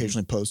and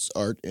occasionally posts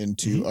art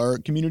into our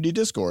community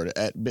Discord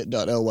at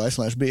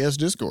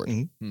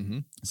bit.ly/bsdiscord. Mm-hmm.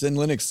 Sin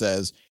Linux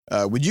says,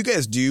 would you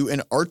guys do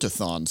an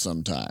artathon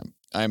sometime?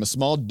 I am a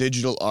small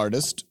digital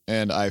artist,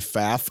 and I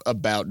faff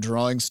about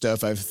drawing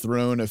stuff. I've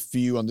thrown a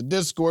few on the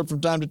Discord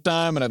from time to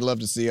time, and I'd love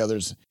to see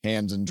others'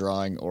 hands in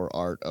drawing or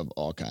art of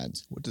all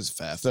kinds. What does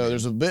faff So mean?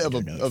 there's a bit of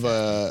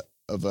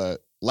a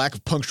lack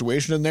of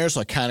punctuation in there,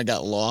 so I kind of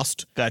got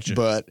lost. Gotcha.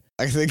 But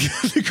I think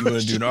the You want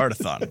to do question, an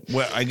artathon?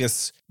 Well, I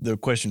guess the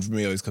question for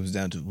me always comes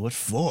down to what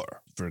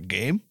for? For a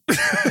game? but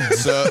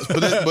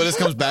this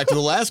comes back to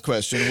the last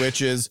question,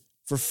 which is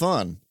for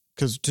fun.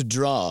 Because to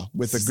draw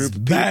with a group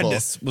of people,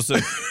 Madness. Well, so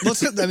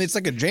It's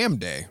like a jam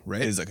day,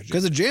 right? It is like a jam.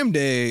 Because a jam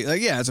day,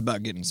 it's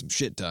about getting some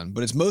shit done,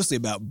 but it's mostly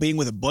about being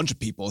with a bunch of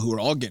people who are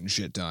all getting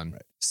shit done,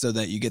 so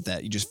that you get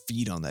that, you just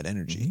feed on that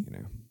energy.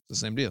 It's the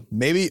same deal.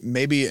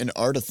 maybe an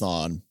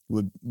artathon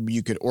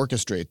you could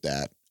orchestrate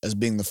that as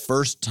being the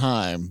first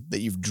time that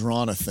you've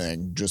drawn a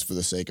thing just for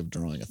the sake of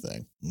drawing a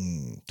thing.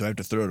 do I have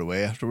to throw it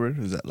away afterward?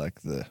 Is that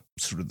like the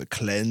sort of the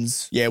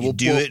cleanse? Yeah, You we'll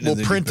do it and we'll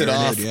then you print it burn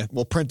off. yeah.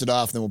 We'll print it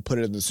off, then we'll put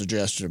it in the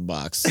suggestion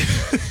box,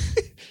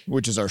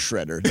 which is our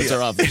shredder. That's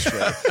our office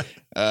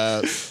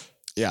shredder.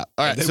 Yeah.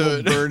 All right. Then So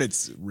we'll burn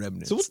its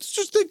remnants. So let's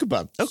just think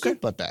about that. Okay.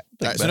 All right,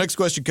 about so it. next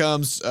question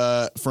comes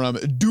from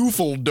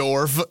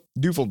Duffeldorf.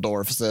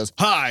 Duffeldorf says,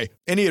 "Hi,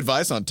 any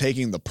advice on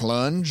taking the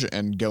plunge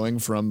and going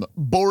from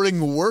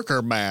boring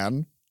worker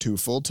man to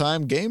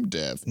full-time game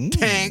dev?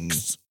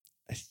 Thanks."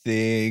 I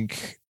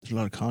think there's a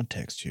lot of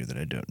context here that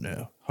I don't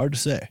know. Hard to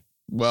say.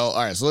 Well,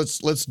 all right. So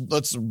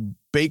let's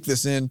bake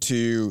this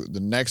into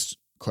the next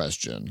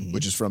question,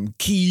 which is from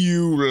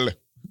Kiul.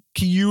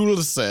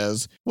 Kiul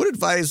says, "What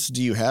advice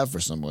do you have for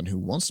someone who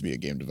wants to be a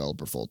game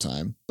developer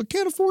full-time but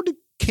can't afford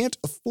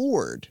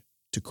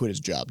to quit his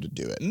job to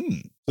do it?"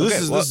 So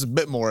this is a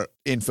bit more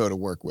info to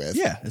work with.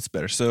 Yeah, it's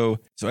better. So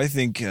I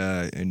think,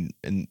 and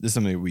this is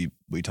something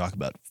we talk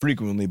about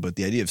frequently, but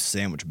the idea of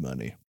sandwich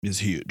money is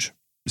huge.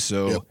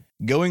 So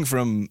going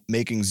from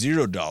making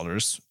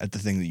 $0 at the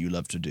thing that you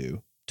love to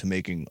do to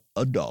making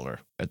 $1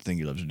 at the thing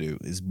you love to do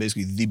is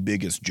basically the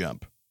biggest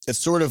jump. It's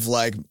sort of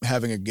like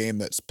having a game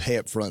that's pay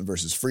up front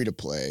versus free to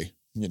play.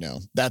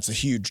 That's a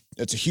huge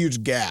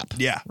gap.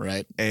 Yeah.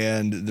 Right.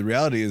 And the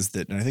reality is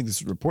that, and I think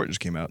this report just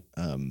came out,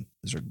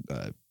 there's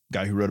a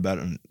guy who wrote about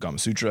it on Gama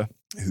Sutra,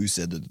 who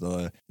said that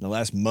in the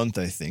last month,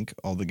 I think,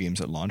 all the games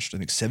that launched, I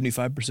think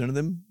 75% of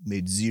them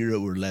made $0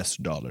 or less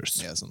dollars.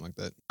 Yeah, something like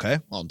that. Okay?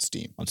 On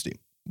Steam. On Steam.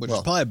 Which Well-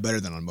 is probably better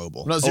than on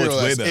mobile. Not Oh, zero it's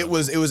way less. better. It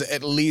was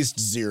at least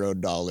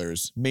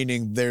 $0,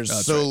 meaning there's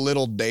That's so right.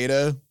 little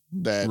data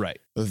that Right.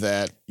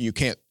 that you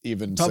can't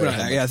even Probably say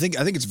not. how Yeah, I much-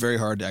 think it's very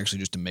hard to actually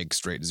just to make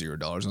straight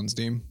 $0 on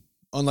Steam.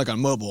 Unlike on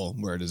mobile,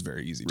 where it is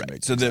very easy to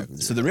make. So exactly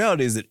the $0.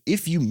 reality is that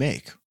if you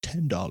make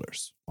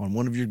 $10 on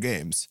one of your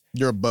games,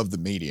 you're above the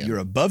median. you're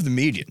above the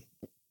median.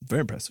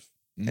 Very impressive.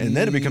 And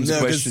then it becomes a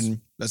 'cause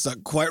question. That's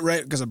not quite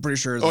right because I'm pretty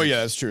sure. Oh like,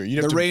 yeah, that's true. You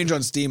the have to, range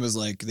on Steam is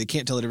like they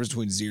can't tell the difference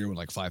between 0 and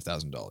like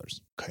 $5,000.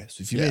 Okay,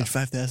 so if you Yeah. made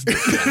 5,000,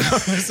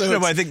 So no,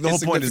 but I think the whole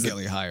it's point is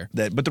significantly higher.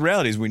 that. But the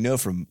reality is, we know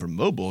from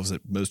mobile is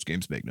that most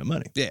games make no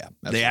money. Yeah, They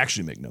absolutely.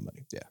 actually make no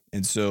money. Yeah.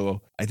 And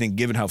so I think,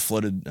 given how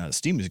flooded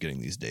Steam is getting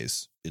these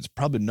days, it's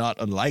probably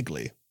not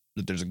unlikely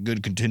that there's a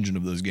good contingent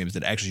of those games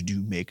that actually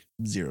do make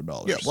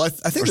 $0. yeah. Well, I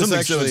think or this something so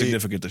actually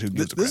insignificant that who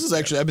gives a this crap is about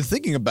actually I've been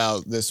thinking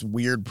about this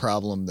weird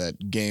problem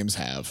that games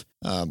have,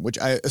 which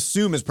I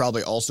assume is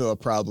probably also a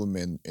problem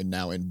in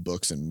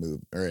books and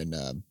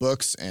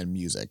books and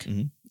music,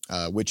 Mhm.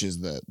 Which is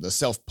the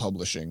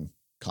self-publishing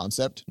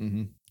concept.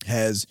 Mhm.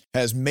 has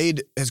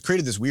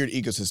created this weird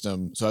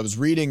ecosystem. So I was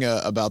reading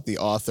about the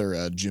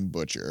author Jim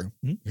Butcher,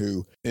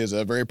 who is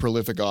a very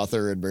prolific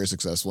author and very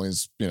successful.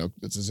 He's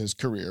this is his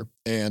career,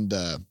 and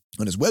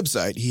on his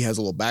website he has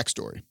a little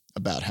backstory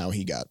about how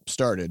he got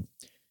started.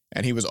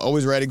 And he was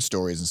always writing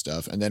stories and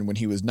stuff. And then when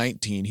he was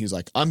 19, he was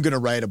like, I'm gonna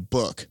write a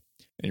book.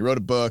 And he wrote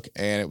a book,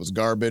 and it was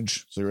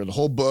garbage. So he wrote a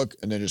whole book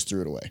and then just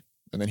threw it away.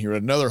 And then he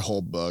wrote another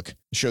whole book,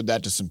 showed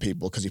that to some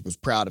people because he was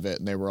proud of it,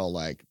 and they were all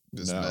like,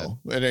 no.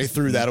 And they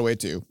threw that away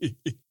too.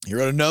 He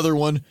wrote another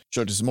one,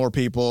 showed it to some more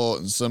people,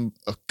 and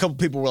a couple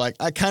people were like,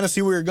 I kind of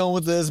see where you're going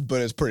with this,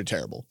 but it's pretty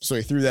terrible. So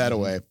he threw that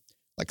away.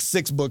 Like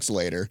 6 books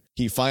later,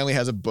 he finally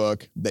has a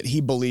book that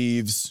he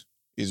believes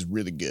is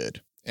really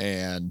good.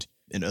 And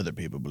other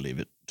people believe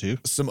it too.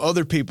 some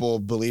other people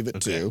believe it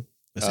Okay. too.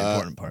 That's the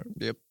important part.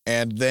 Yep.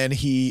 And then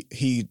he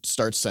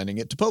starts sending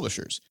it to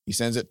publishers. He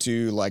sends it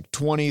to like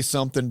 20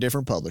 something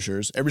different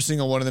publishers. Every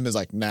single one of them is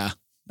like, nah.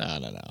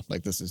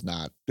 Like this is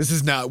not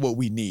what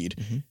we need.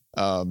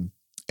 And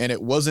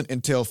it wasn't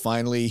until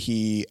finally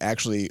he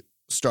actually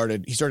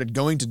started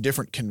going to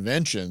different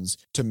conventions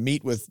to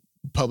meet with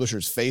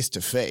publishers face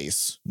to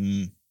face.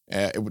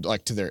 It would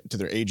like to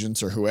their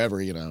agents or whoever,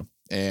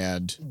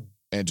 and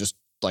just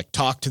like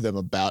talk to them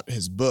about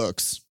his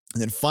books.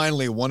 And then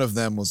finally one of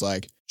them was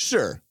like,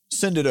 sure,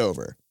 send it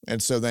over.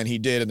 And so then he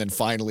did, and then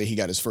finally he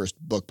got his first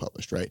book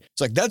published, right?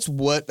 It's like that's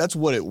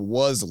what it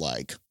was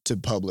like to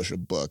publish a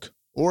book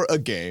or a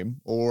game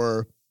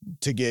or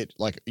to get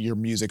like your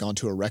music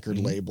onto a record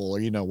label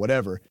or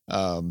whatever.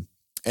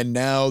 And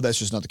now that's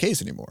just not the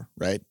case anymore,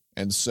 right?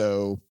 And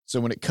so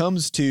when it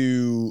comes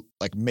to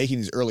like making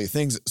these early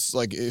things, it's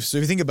like if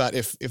you think about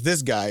if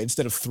this guy,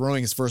 instead of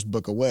throwing his first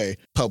book away,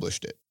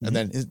 published it, and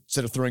then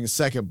instead of throwing his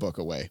second book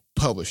away,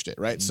 published it,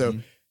 right?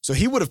 So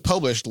he would have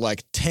published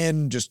like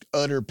 10 just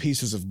utter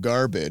pieces of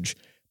garbage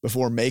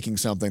before making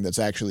something that's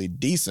actually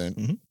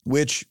decent,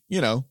 which,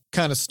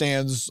 kind of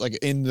stands like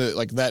in the,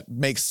 like that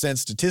makes sense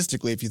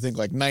statistically if you think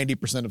like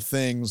 90% of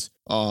things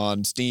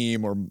on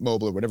Steam or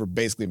mobile or whatever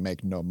basically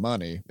make no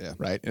money,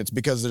 right? And it's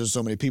because there's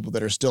so many people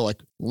that are still like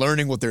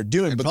learning what they're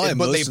doing, but they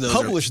most of those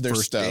publish are their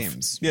first stuff.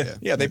 games.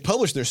 Yeah, they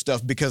publish their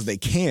stuff because they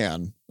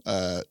can,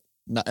 and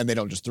they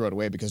don't just throw it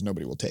away because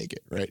nobody will take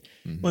it, right?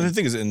 Well, the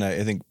thing is, and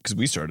I think because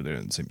we started there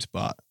in the same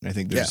spot, and I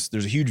think there's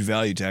a huge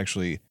value to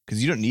actually,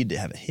 because you don't need to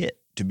have a hit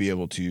to be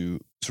able to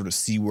sort of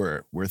see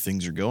where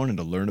things are going and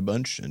to learn a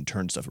bunch and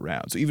turn stuff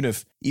around. So even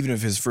if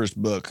his first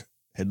book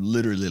had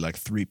literally like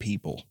 3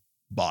 people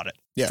bought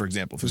it, for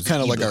example, if It was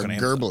kind of like our ebook on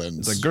Amazon, Gerblins.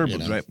 it's like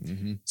Gerblins,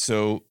 right?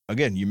 So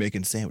again, you're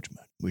making sandwich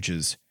money, which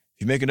is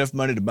if you make enough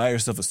money to buy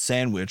yourself a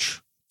sandwich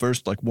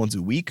first like once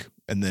a week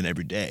and then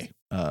every day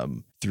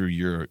through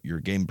your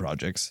game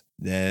projects,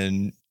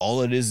 then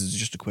all it is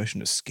just a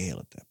question of scale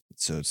at that.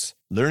 So it's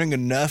learning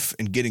enough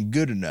and getting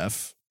good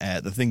enough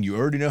at the thing you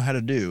already know how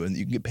to do, and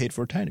you can get paid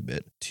for a tiny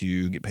bit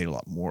to get paid a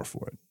lot more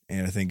for it.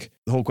 And I think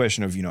the whole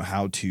question of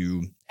how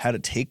to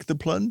take the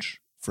plunge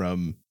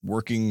from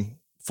working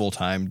full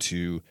time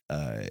to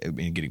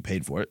getting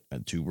paid for it,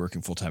 to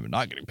working full time and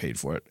not getting paid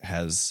for it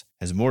has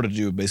more to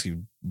do with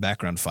basically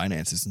background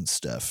finances and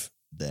stuff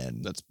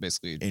than That's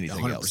basically anything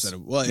 100% else.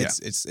 of, well,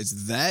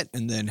 it's that,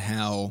 and then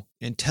how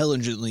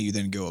intelligently you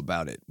then go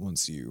about it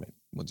once you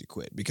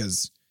quit.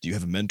 Because do you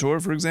have a mentor,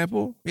 for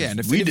example? Yeah, and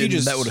if we you did,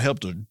 just- that would have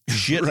helped a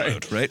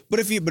shitload, right? But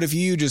if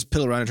you just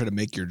pill around and try to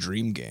make your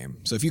dream game,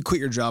 so if you quit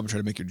your job and try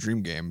to make your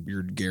dream game,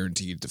 you're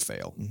guaranteed to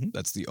fail.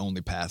 That's the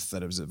only path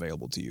that is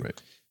available to you.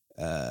 Right.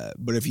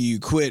 But if you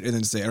quit and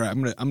then say, all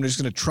right, I'm just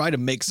gonna try to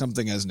make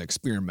something as an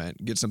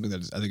experiment, get something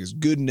that I think is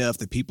good enough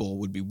that people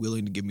would be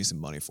willing to give me some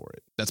money for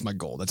it. That's my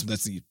goal. That's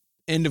the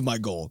end of my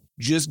goal.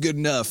 Just good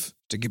enough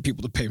to get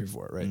people to pay me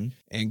for it, right?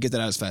 And get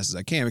that out as fast as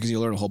I can, because you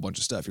learn a whole bunch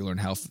of stuff. You learn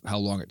how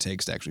long it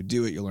takes to actually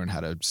do it. You learn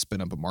how to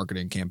spin up a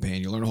marketing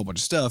campaign. You learn a whole bunch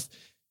of stuff.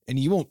 And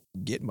you won't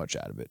get much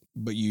out of it,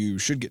 but you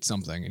should get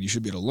something, and you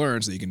should be able to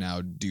learn so that you can now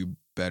do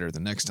better the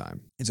next time.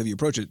 And so if you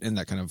approach it in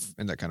that kind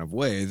of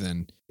way,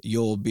 then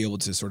you'll be able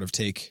to sort of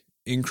take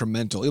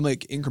it'll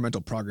make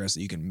incremental progress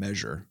that you can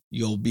measure.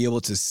 You'll be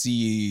able to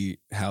see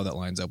how that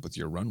lines up with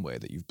your runway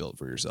that you've built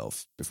for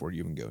yourself before you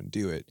even go and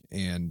do it.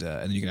 And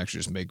then you can actually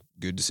just make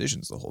good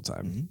decisions the whole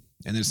time. Mhm.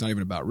 And then it's not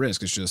even about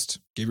risk. It's just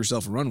give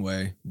yourself a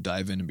runway,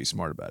 dive in and be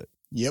smart about it.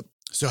 Yep.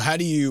 So how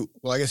do you,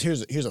 well, I guess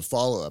here's a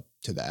follow-up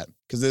to that.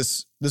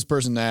 Because this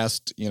person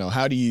asked,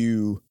 how do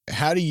you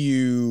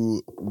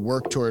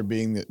work toward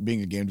being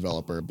a game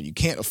developer, but you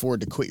can't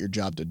afford to quit your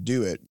job to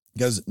do it?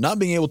 Because not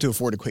being able to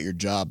afford to quit your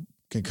job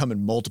can come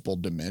in multiple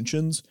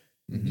dimensions.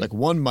 Mhm. Like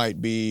one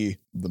might be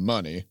the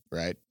money,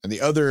 right? And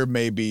the other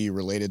may be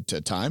related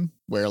to time,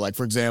 where like,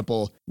 for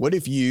example, what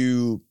if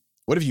you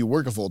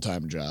work a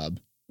full-time job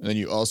and then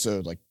you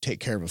also like take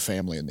care of a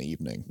family in the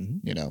evening,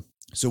 Mhm.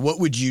 So what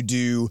would you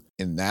do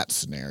in that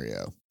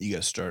scenario? You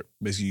got to start,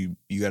 basically,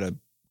 you got to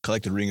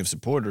collect a ring of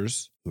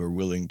supporters who are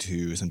willing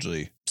to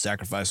essentially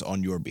sacrifice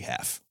on your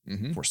behalf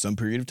Mm-hmm. for some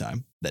period of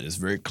time that is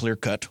very clear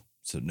cut,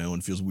 so no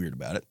one feels weird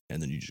about it,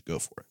 and then you just go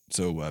for it.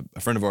 So a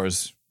friend of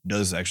ours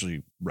does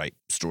actually write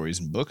stories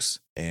and books,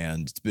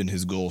 and it's been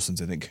his goal since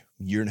I think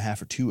a year and a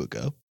half or two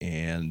ago.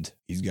 And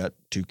he's got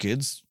 2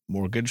 kids,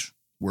 mortgage,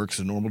 works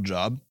a normal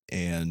job,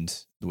 and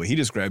the way he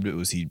described it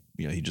was he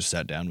just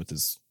sat down with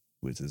his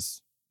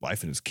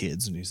wife and his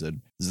kids, and he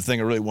said, "This is the thing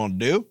I really want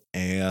to do,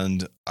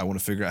 and I want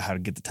to figure out how to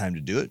get the time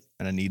to do it,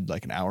 and I need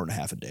like an hour and a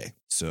half a day.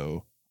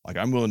 So like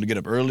I'm willing to get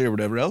up early or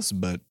whatever else,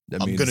 but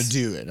that I'm means gonna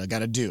do it. I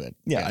gotta do it.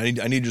 yeah,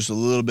 I need just a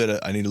little bit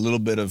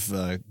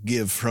of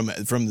give from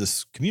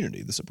this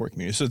community, the support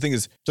community. So the thing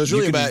is, So it's you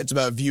really can- it's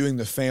about viewing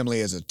the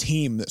family as a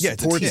team that Yeah,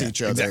 it's a supports team.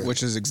 each other. Exactly,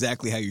 which is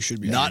exactly how you should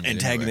be. not doing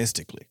it anyway.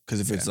 antagonistically, because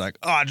if it's like,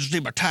 oh, I just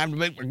need my time to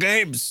make my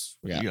games,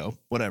 Yeah.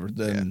 whatever,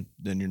 then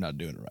you're not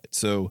doing it right.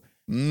 So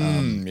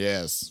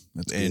Yes,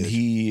 that's and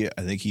good.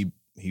 I think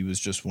he was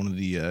just one of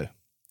the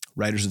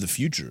writers of the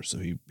future. So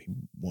he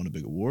won a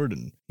big award,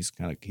 and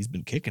he's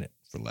been kicking it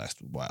for the last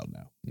while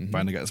now. Mhm.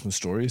 Finally got some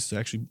stories to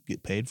actually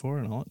get paid for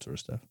and all that sort of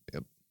stuff.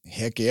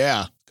 Heck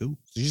yeah. Cool.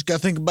 So you just gotta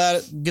think about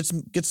it.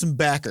 Get some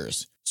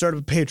backers. Start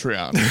up a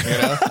Patreon.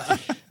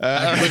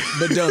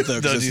 But don't though,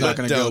 because it's not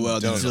going to go well.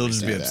 don't It'll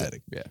just be understand that.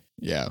 upsetting.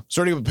 Yeah.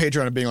 Starting up a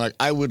Patreon and being like,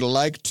 I would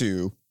like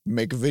to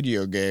make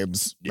video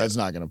games. Yeah. That's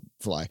not going to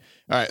fly.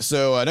 All right.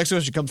 So next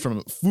question comes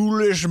from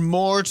Foolish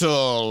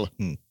Mortal,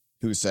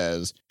 who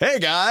says, "Hey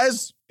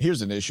guys,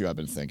 here's an issue I've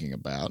been thinking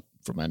about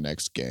for my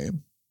next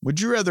game. Would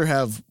you rather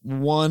have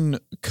one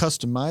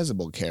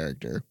customizable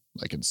character,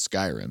 like in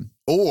Skyrim,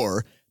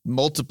 or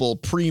multiple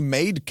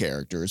pre-made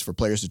characters for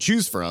players to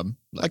choose from,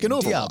 like in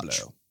Overwatch?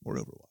 Diablo or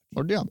Overwatch.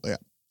 Or Diablo, yeah.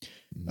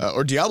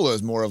 Or Diablo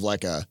is more of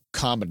like a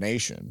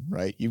combination,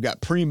 right? You've got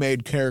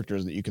pre-made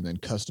characters that you can then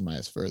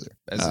customize further.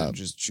 As in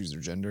just choose their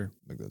gender.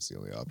 Like that's the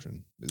only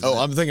option. Isn't Oh,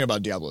 it? I'm thinking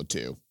about Diablo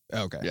 2.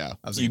 Okay. Yeah.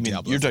 I was You thinking mean-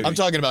 Diablo. you're talking- I'm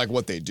talking about like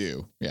what they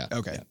do. Yeah.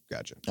 Okay,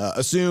 gotcha.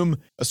 Assume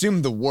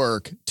the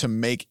work to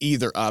make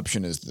either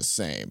option is the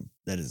same.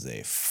 That is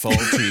a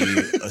faulty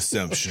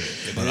assumption,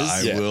 but is?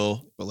 I Yeah.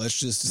 will. But let's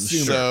just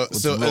assume. Sure. So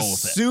let's so roll with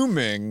it.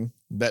 assuming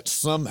that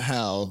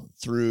somehow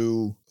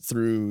through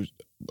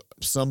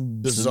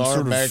some bizarre Some sort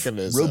of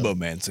mechanism,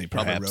 robomancy,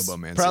 Probably perhaps.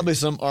 robomancy. probably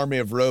some army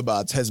of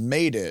robots has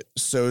made it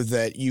so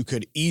that you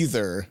could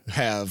either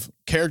have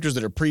characters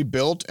that are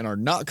pre-built and are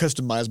not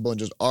customizable and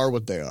just are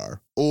what they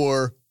are,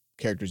 or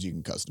characters you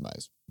can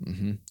customize.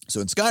 Mm-hmm.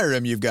 So in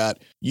Skyrim,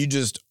 you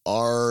just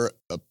are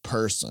a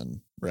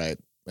person, right?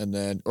 And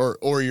then,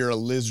 or you're a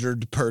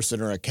lizard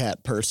person or a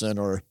cat person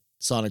or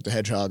Sonic the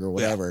Hedgehog or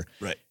whatever.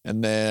 right.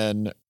 And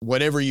then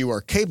whatever you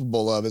are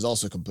capable of is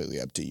also completely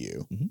up to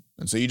you. Mhm.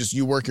 And so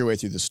you work your way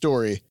through the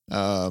story.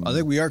 I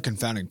think we are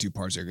confounding two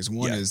parts here because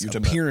one Yeah, is you're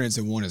talking about- appearance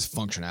and one is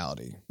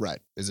functionality. Right.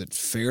 Is it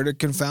fair to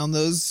confound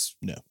those?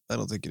 No. I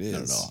don't think it is.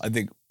 Not at all. I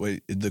think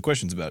the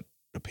question's about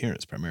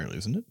appearance primarily,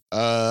 isn't it?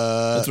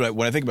 That's That's what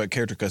when I think about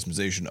character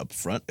customization up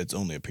front, it's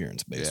only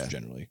appearance based Yeah.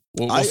 generally.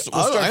 We'll I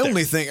start there.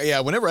 only think,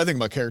 whenever I think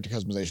about character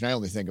customization, I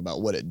only think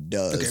about what it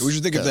does. Okay, we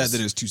should think of that 'cause-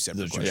 as two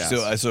separate That's right.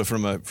 questions. So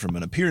from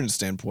an appearance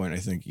standpoint, I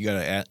think you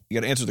gotta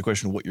answer the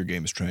question of what your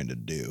game is trying to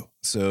do.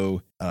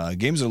 So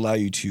games that allow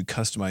you to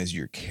customize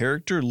your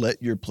character,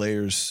 let your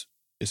players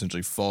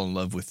essentially fall in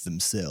love with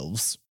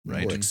themselves,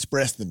 right? Or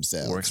express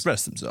themselves. Or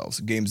express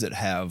themselves. Games that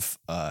have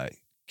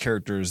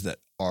characters that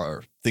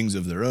are things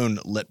of their own,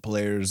 let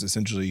players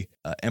essentially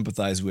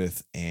empathize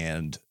with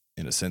and,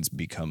 in a sense,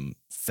 become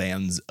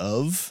fans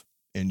of,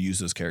 and use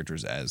those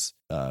characters as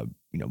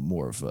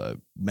more of a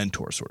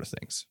mentor sort of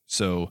things.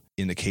 So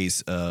in the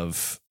case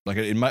of, like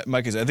in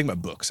my case, I think my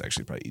books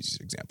actually probably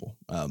easiest example.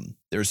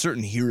 There are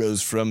certain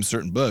heroes from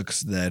certain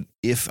books that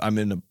if I'm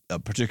in a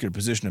particular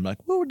position, I'm like,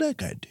 what would that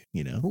guy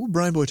do? What would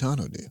Brian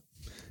Boitano do?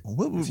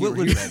 What If you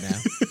were here right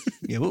now.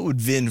 yeah, what would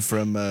Vin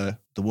from the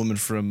woman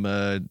from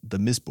the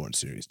Mistborn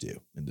series do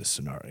in this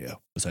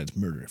scenario besides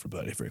murder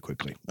everybody very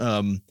quickly?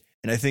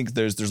 And I think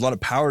there's a lot of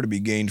power to be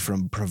gained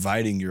from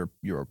providing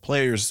your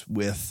players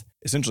with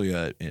essentially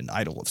an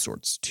idol of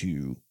sorts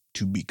to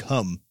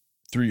become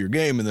through your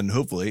game, and then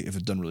hopefully, if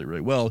it's done really,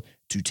 really well,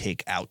 to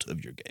take out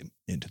of your game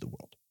into the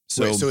world.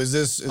 So, Wait, so is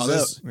this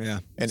yeah.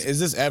 and is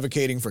this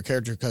advocating for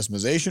character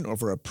customization or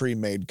for a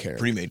pre-made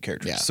character? pre-made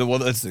characters. Yeah. So, well,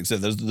 that's so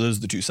those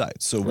are the two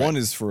sides. So, one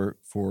is for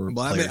Well,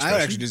 I player mean, I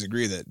expression. actually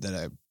disagree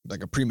that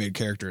like a pre-made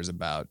character is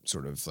about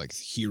sort of like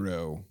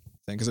hero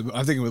thing. Because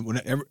I'm thinking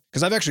whenever,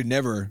 because I've actually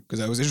never,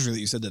 because I was interested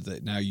that you said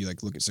that now you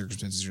like look at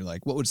circumstances, you're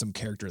like, what would some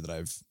character that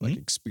I've like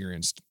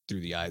experienced through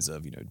the eyes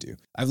of, do?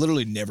 I've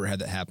literally never had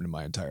that happen in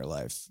my entire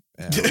life.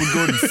 What would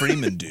Gordon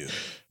Freeman do?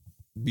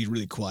 Be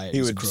really quiet. He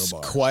as would a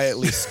crowbar.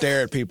 quietly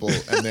stare at people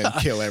and then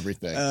kill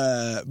everything.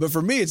 But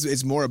for me,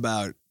 it's more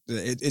about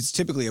it's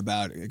typically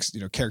about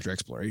character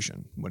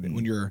exploration.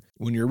 When you're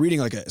reading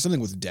like something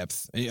with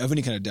depth of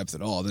any kind of depth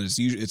at all, then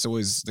it's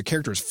always the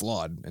character is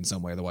flawed in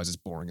some way. Otherwise, it's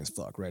boring as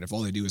fuck, right? If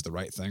all they do is the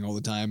right thing all the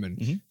time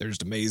and they're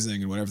just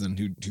amazing and whatever, then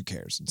who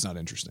cares? It's not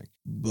interesting.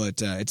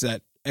 But it's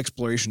that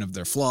exploration of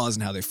their flaws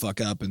and how they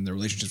fuck up and their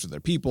relationships with their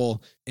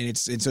people, and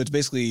so it's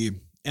basically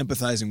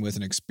empathizing with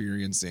and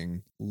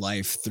experiencing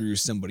life through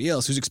somebody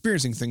else who's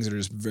experiencing things that are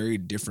just very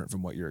different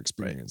from what you're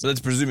experiencing. So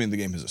that's presuming the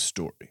game has a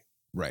story.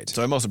 Right.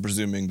 So I'm also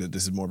presuming that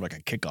this is more of like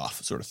a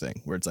kickoff sort of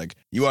thing, where it's like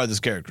you are this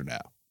character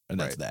now, and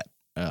that's that.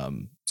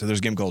 So there's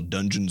a game called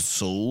Dungeon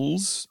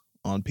Souls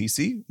on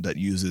PC that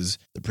uses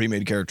the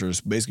pre-made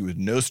characters basically with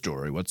no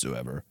story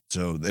whatsoever.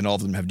 So then all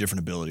of them have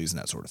different abilities and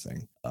that sort of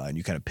thing, and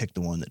you kind of pick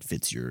the one that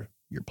fits your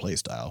play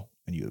style,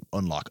 and you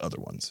unlock other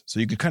ones. So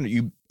you could kind of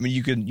you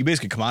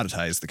basically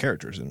commoditize the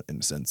characters in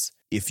a sense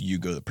if you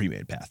go the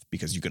pre-made path,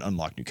 because you can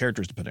unlock new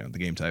characters depending on the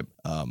game type,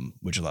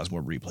 which allows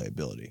more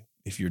replayability.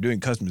 If you're doing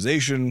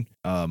customization,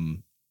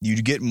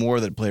 you get more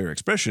of that player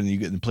expression.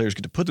 The players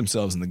get to put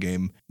themselves in the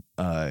game,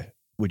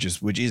 which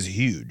is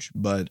huge.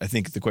 But I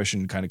think the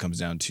question kind of comes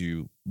down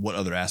to what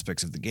other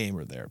aspects of the game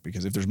are there.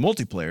 Because if there's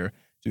multiplayer,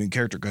 doing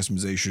character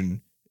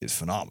customization is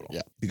phenomenal.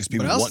 Yeah. Because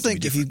people But I also want to be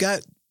think if you've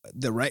different. got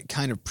the right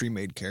kind of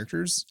pre-made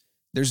characters,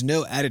 there's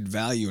no added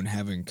value in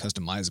having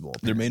customizable.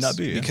 There may not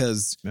be, yeah.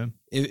 Because Yeah.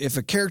 if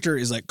a character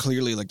is like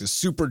clearly like the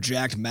super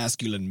jacked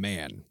masculine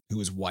man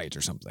who is white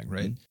or something,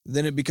 right?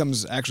 Then it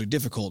becomes actually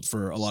difficult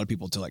for a lot of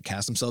people to like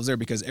cast themselves there,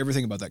 because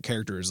everything about that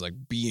character is like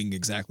being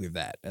exactly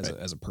that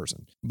as a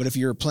person. But if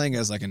you're playing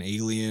as like an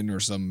alien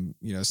or some,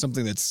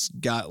 something that's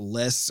got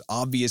less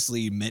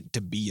obviously meant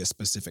to be a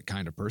specific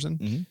kind of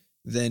person,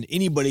 then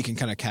anybody can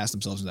kind of cast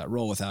themselves in that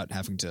role without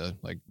having to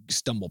like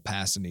stumble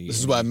past any. This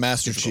is why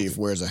Master difficulty. Chief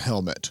wears a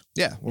helmet.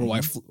 Yeah, or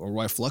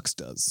why Flux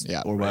does.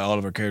 Yeah. Or why all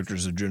of our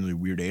characters are generally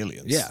weird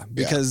aliens. Yeah,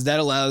 because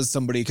that allows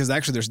somebody, because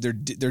actually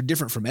they're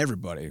different from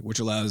everybody, which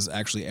allows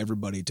actually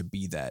everybody to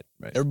be that.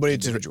 Right. Everybody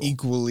individual. to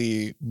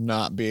equally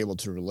not be able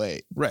to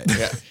relate. Right.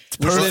 Yeah.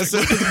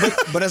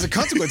 but as a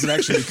consequence, it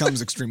actually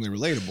becomes extremely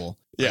relatable.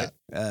 Yeah.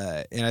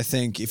 And I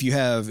think if you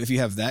have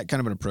that kind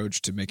of an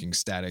approach to making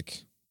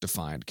static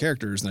defined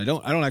characters, and I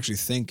don't actually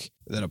think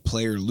that a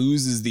player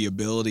loses the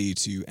ability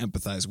to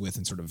empathize with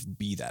and sort of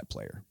be that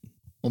player.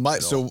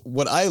 Well, so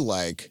what I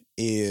like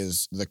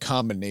is the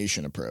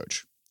combination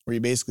approach, where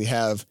you basically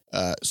have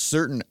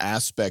certain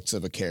aspects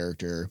of a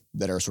character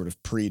that are sort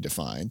of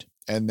predefined,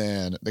 and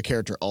then the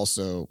character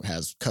also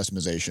has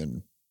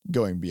customization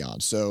going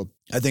beyond. So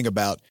I think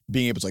about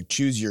being able to like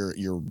choose your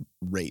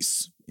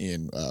race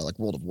in like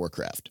World of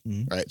Warcraft,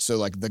 right? So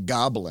like the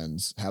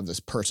goblins have this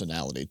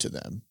personality to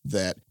them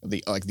that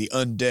the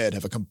undead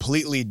have a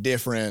completely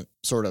different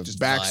sort of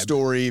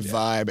backstory,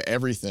 vibe,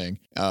 everything.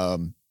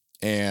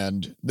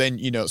 And then,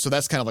 so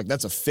that's kind of like,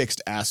 that's a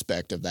fixed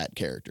aspect of that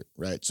character,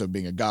 right? So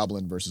being a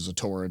goblin versus a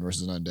tauren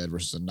versus an undead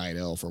versus a night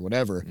elf or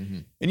whatever.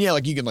 And yeah,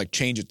 like you can like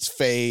change its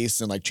face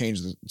and like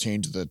change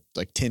the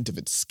like tint of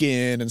its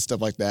skin and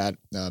stuff like that.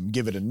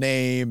 Give it a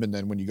name. And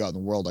then when you go out in the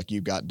world, like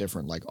you've got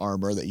different like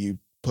armor that you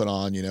put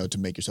on, to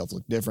make yourself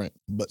look different.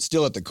 But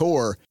still at the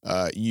core,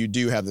 you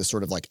do have this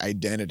sort of like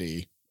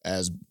identity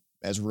as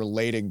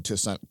relating to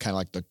some kind of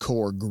like the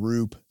core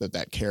group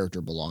that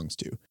character belongs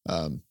to.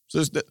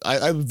 So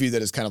I would view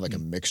that as kind of like a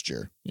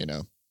mixture,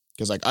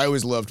 because like I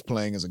always loved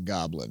playing as a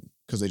goblin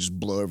because they just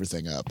blow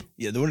everything up.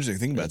 Yeah, the interesting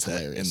thing about It's that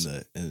hilarious.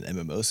 in the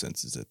MMO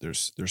sense is that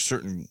there's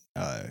certain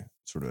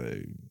sort of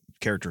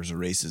characters or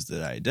races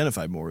that I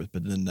identify more with,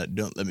 but then that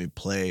don't let me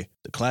play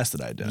the class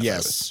that I identify with.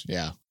 Yes,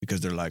 yeah.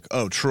 Because they're like,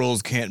 oh,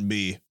 trolls can't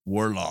be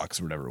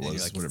warlocks or whatever it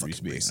was, like, whatever it used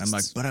to be. fucking And I'm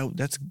like, racists.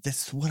 but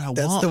that's what I want.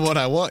 That's the one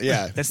I want.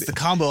 Yeah. That's the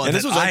combo. And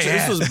this was that I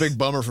this was a had. big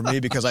bummer for me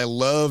because I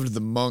loved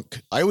the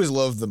monk. I always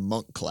loved the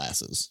monk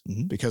classes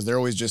because they're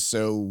always just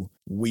so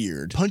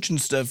weird. punching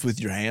stuff with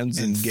your hands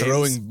And and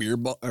throwing beer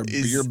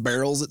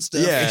barrels at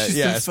stuff. Yeah, just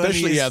yeah. the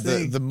Especially funniest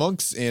thing. the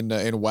monks in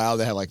WoW.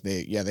 They have like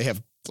they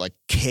have like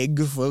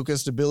keg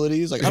focused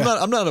abilities. Like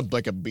I'm not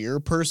a beer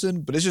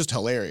person, but it's just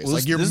hilarious. Well,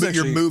 like this your is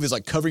actually- move is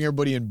like covering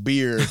everybody in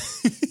beer,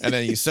 and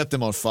then you set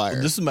them on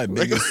fire. This is my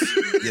biggest.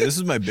 This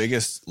is my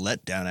biggest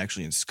letdown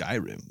actually in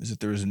Skyrim is that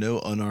there is no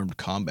unarmed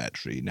combat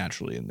tree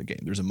naturally in the game.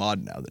 There's a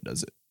mod now that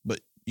does it, but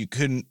you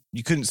couldn't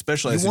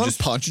specialize. You want just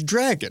to punch a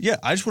dragon? Yeah,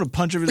 I just want to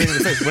punch everything in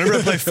the face. Whenever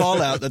I play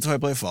Fallout, that's how I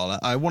play Fallout.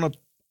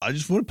 I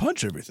just want to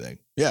punch everything.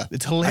 Yeah,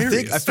 It's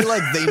hilarious. I feel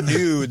like they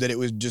knew that it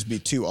would just be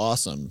too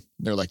awesome.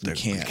 They're like, we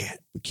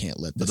can't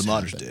let But this the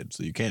modders happen. did,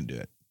 so you can do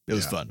it. It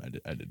was Yeah. fun.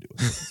 I did do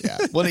it. Yeah.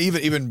 Well,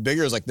 even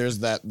bigger is like there's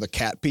the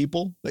cat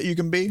people that you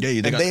can be.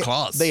 Yeah, they And got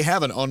claws. They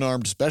have an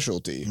unarmed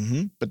specialty,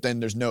 Mm-hmm. but then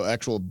there's no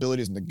actual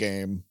abilities in the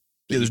game.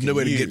 that Yeah, you there's can no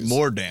way to get use.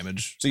 more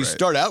damage. So you Right.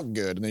 start out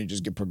good, and then you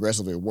just get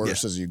progressively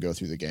worse as you go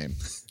through the game.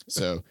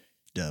 So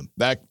Dumb.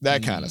 that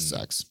kind of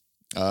sucks.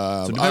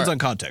 So it depends on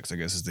context, I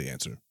guess, is the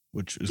answer.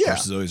 Which, of Yeah.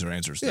 course, is always our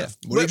answer stuff.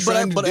 What are you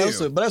trying to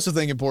do? But I also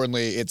think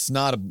importantly, it's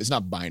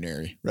not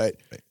binary, right?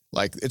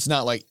 Like it's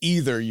not like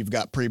either you've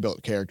got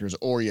pre-built characters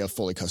or you have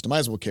fully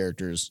customizable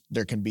characters.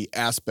 There can be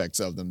aspects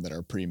of them that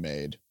are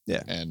pre-made,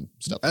 Yeah. and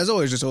stuff. As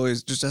always,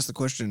 just ask the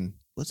question,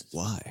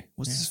 why?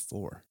 What's Yeah. this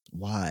for?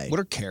 Why? What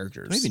are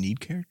characters? Do we even need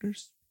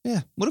characters?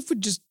 Yeah. What if we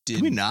just did?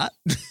 Do we not?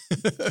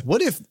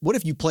 What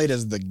if you played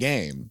as the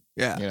game?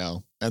 Yeah. You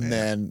know, and Yeah.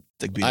 then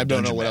Like being I a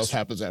don't know dungeon what else master.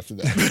 happens after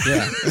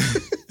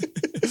that.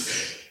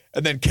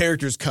 And then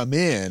characters come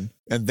in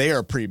and they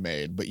are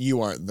pre-made, but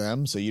you aren't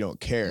them, so you don't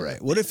care. Right.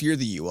 What if you're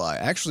the UI?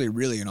 Actually,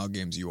 really, in all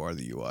games, you are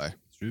the UI.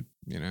 True.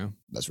 You know,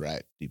 That's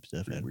right. Deep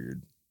stuff, pretty man.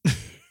 weird.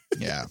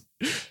 Yeah.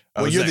 Well,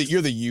 Well,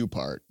 you're the U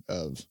part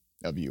of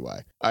UI.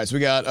 All right, so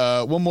we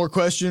got one more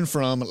question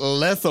from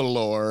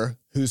Lethalor,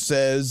 who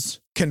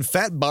says, "Can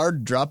Fat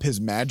Bard drop his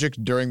magic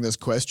during this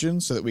question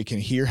so that we can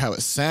hear how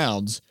it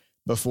sounds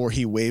before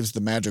he waves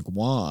the magic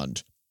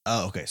wand?"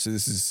 Oh, okay.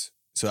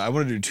 So I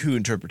want to do two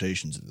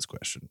interpretations of this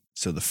question.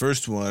 So the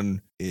first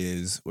one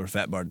is where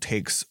Fat Bard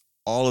takes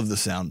all of the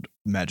sound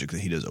magic that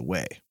he does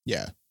away.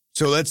 Yeah.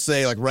 So let's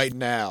say like right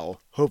now,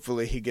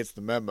 hopefully he gets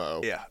the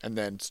memo. Yeah. And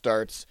then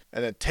starts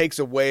and then takes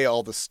away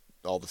all the stuff.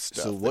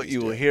 So that what he's you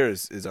will doing. hear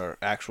is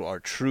our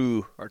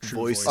true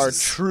voices, Our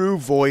true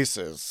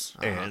voices.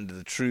 and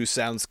the true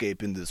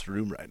soundscape in this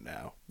room right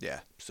now. Yeah.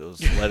 So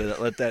just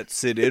let that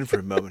sit in for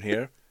a moment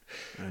here,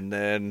 and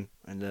then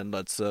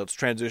let's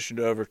transition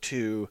over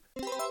to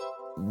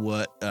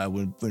what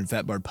when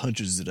Fat Bard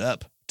punches it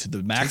up to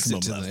the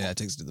maximum level, It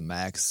takes it to the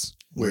max.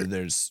 where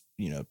there's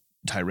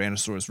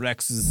Tyrannosaurus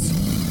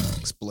Rexes.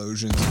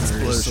 Explosions.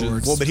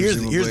 Well, but here's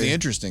the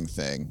interesting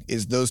thing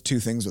is those two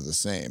things are the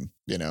same,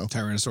 you know?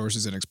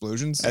 Tyrannosaurus and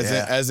explosions.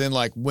 As in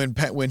like when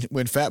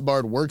Fat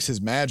Bard works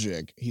his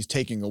magic, he's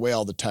taking away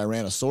all the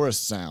Tyrannosaurus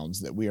sounds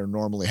that we are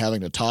normally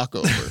having to talk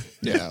over,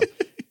 you know?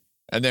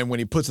 And then when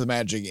he puts the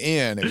magic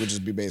in, it would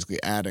just be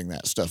basically adding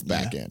that stuff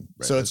back in.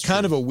 right, So it's that's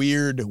kind of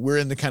we're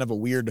in the kind of a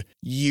weird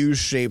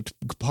U-shaped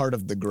part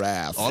of the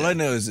graph. All I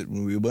know is that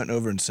when we went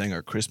over and sang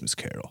our Christmas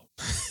carol,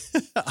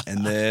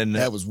 and then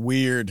That was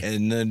weird.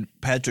 and then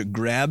Patrick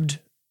grabbed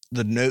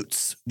the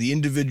notes, the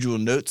individual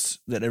notes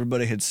that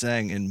everybody had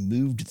sang, and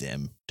moved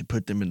them to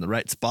put them in the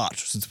right spot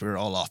since we were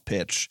all off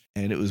pitch.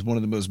 And it was one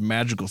of the most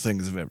magical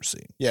things I've ever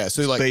seen. Yeah,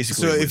 so like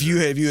basically so a if you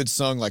had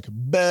sung like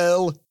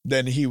bell,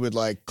 then he would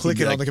like click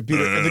He'd it be on the like,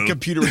 computer and the "Bell."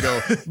 computer would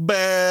go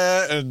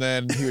bell, and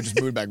then he would just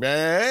move it back,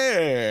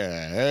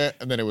 bell,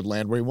 and then it would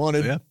land where he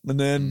wanted. Yeah. And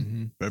then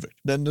Mm-hmm. Perfect.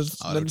 then the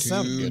sound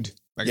Auto-tuned. good.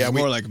 Like Yeah, it's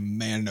we- more like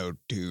manual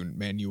tune.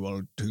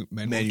 Manual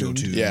Manual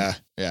tune. Yeah,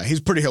 yeah, he's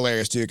pretty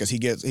hilarious too because he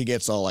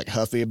gets all like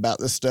huffy about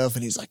this stuff,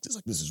 and he's like,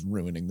 this is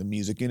ruining the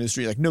music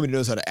industry. Like nobody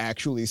knows how to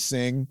actually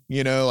sing,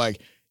 you know,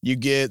 like. You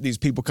get these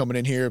people coming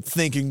in here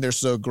thinking they're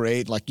so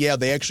great. Like, yeah,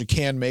 they actually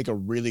can make a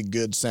really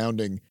good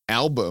sounding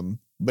album,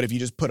 but if you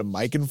just put a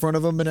mic in front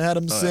of them and had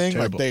them sing,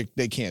 like terrible.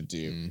 they can't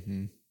do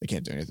Mm-hmm. they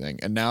can't do anything.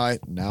 And now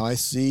I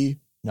see.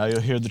 Now you'll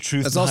hear the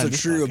truth. That's also behind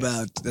this true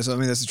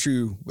podcast. that's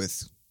true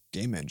with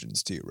game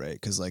engines too, right?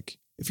 Because like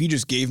if you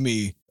just gave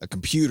me a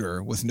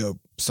computer with no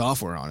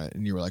software on it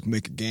and you were like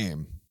make a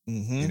game,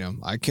 Mhm. you know,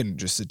 I couldn't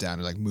just sit down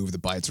and like move the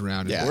bytes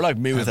around. Yeah. And We're like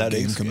me have without a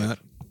game Inkscape. come out.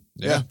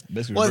 Yeah.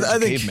 Basically, Well, reverse I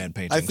think caveman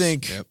paintings. I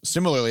think Yep.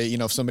 similarly, you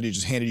know, if somebody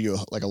just handed you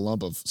like a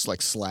lump of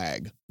like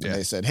slag and Yeah.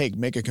 they said, "Hey,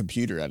 make a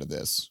computer out of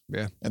this,"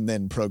 Yeah. and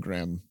then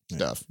program Yeah.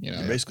 stuff, you know,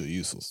 They're basically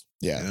useless.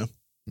 yeah. You know?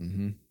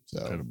 Mm-hmm. So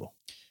Incredible.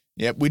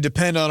 yep, we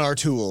depend on our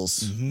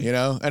tools, Mhm. you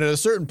know, and at a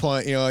certain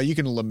point, you know, you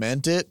can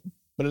lament it,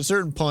 but at a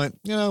certain point,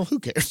 you know, who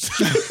cares?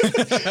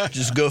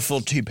 Just go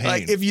full T-Pain.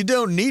 Like if you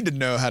don't need to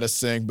know how to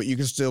sing, but you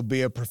can still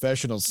be a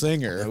professional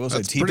singer, I will say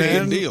That's pretty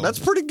T-Pain. good deal. that's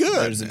pretty good.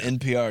 There's an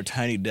NPR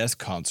Tiny Desk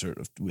concert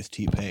with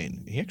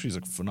T-Pain. He actually is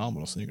a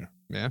phenomenal singer.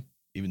 Yeah.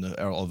 Even though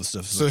all the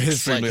stuff is So his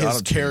like extremely his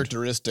auto-tuned.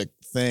 characteristic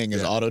thing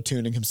is Yeah. auto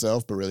tuning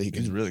himself, but really he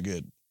He's can. really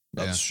good.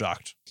 I Yeah. was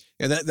shocked.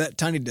 Yeah, that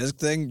tiny desk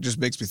thing just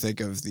makes me think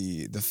of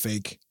the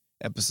fake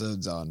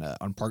episodes on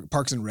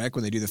Parks and Rec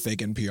when they do the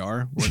fake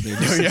NPR where they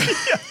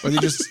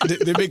just, where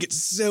they make it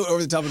so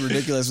over the top and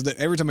ridiculous that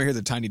every time I hear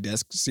the tiny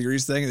desk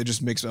series thing, it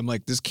just makes I'm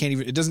like this can't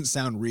even it doesn't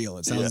sound real.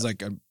 It sounds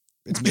like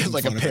it's making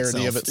like a fun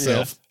parody of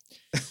itself.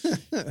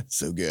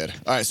 So good.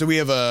 All right, so we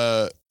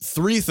have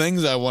 3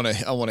 things I want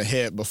to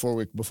hit before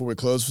we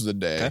close for the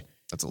day. Okay.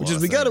 That's a Which lot is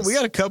of we got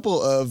things. a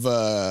couple of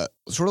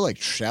sort of like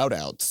shout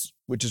outs,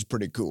 which is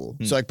pretty cool.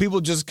 Hmm. So like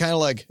people just kind of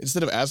like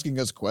instead of asking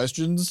us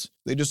questions,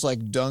 they just like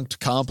dunked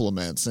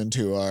compliments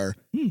into our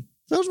So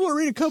I just want to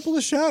read a couple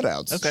of shout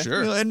outs. Okay.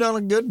 Sure. You know, end on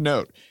a good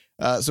note.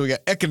 So we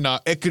got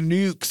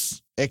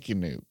Econukes.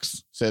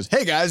 Econukes says,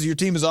 "Hey guys, your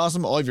team is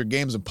awesome. All of your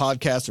games and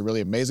podcasts are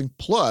really amazing.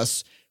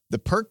 Plus, the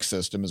perk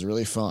system is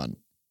really fun.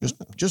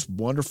 Just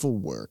wonderful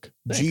work.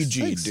 Thanks, GG,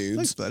 thanks, dudes.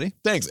 Thanks, buddy.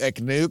 Thanks,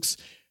 Eknukes.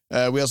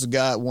 We also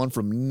got one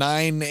from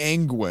Nine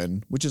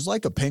Angwin, which is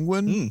like a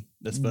penguin,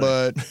 That's funny.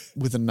 but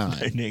with a nine.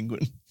 Nine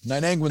Angwin.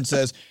 Nine Angwin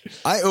says,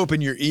 I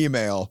open your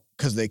email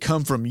because they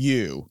come from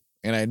you,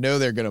 and I know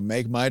they're going to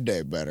make my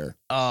day better.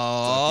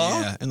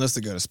 Aww. Yeah, unless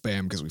they go to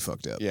spam because we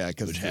fucked up. Yeah,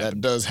 because Which that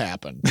happened. does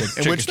happen.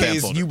 Check In which your spam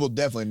case, folder. you will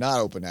definitely not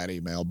open that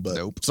email, but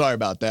Nope. sorry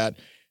about that.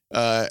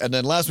 And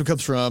then last one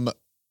comes from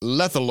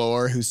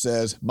Lethalor, who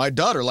says, my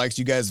daughter likes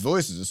you guys'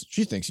 voices.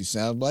 She thinks you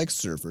sound like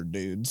surfer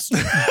dudes.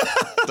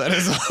 That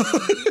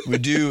is We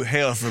do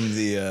hail from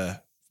the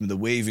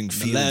waving The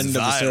fields land of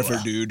the Iowa.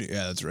 surfer dude.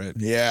 Yeah, that's right.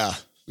 Yeah.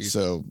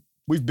 So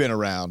we've been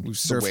around. We've the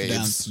surfed down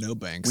waves.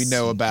 snowbanks. We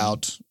know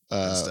about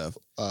and stuff.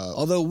 uh,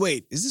 Although,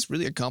 wait, is this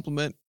really a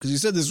compliment? Because you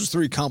said this was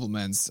 3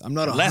 compliments. I'm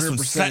not 100%. Last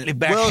one's slightly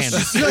well, backhanded.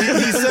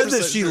 he said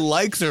that she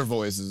likes our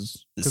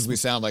voices because we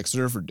sound like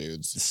surfer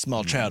dudes. This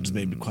small child has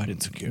made me quite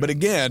insecure. But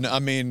again, I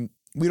mean,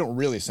 we don't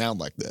really sound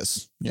like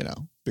this,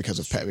 because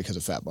of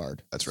Fat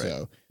Bard. That's right.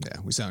 So Yeah,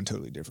 we sound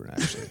totally different,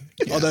 actually.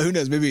 Although, who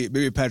knows?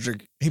 Maybe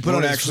Patrick He put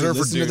won't on his actually surfer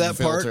listen to dude that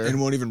part filter. and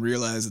won't even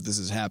realize that this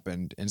has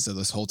happened. And so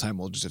this whole time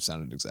we'll just have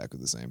sounded exactly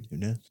the same. who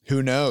knows?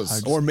 who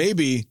knows? Or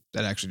maybe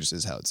that actually just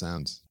is how it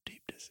sounds.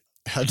 Deep does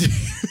it. How do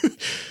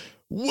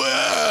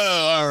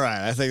Well, all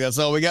right. I think that's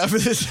all we got for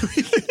this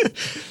week.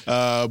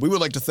 We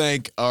would like to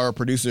thank our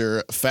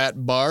producer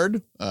Fat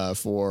Bard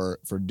for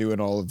doing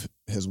all of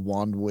his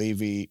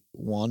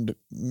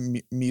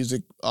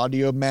music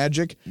audio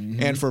magic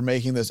and for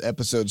making this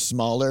episode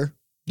smaller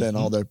than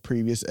all the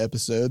previous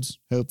episodes.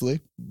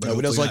 Hopefully, But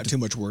we'd hopefully also like not to too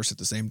much worse at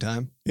the same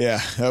time.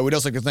 Yeah, we'd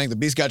also like to thank the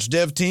B-Scotch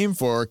dev team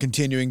for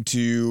continuing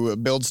to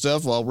build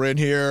stuff while we're in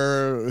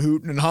here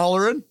hooting and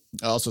hollering.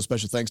 Also,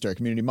 special thanks to our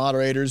community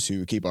moderators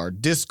who keep our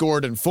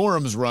Discord and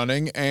forums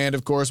running. And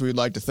of course, we'd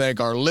like to thank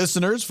our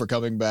listeners for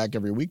coming back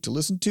every week to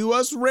listen to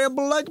us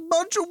ramble like a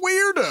bunch of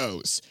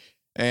weirdos.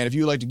 And if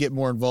you'd like to get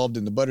more involved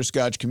in the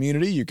Butterscotch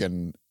community, you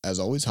can, as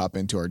always, hop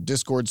into our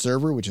Discord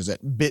server, which is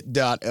at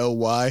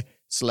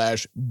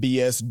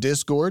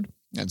bit.ly/bsdiscord,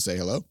 and say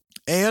hello.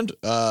 And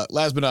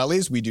last but not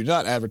least, we do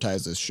not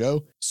advertise this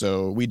show,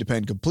 so we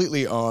depend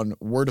completely on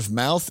word of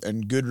mouth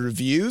and good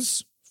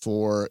reviews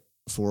for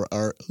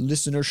our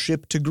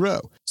listenership to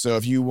grow. So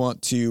if you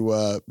want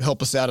to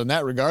help us out in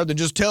that regard, then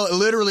just tell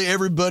literally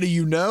everybody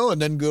you know,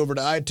 and then go over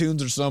to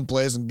iTunes or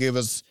someplace and give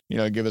us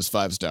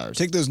 5 stars.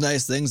 Take those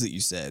nice things that you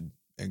said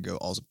and go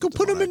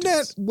Put them in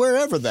that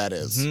wherever that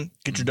is.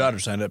 Get your daughter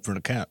signed up for an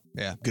account.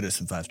 Yeah. Get us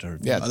some 5-star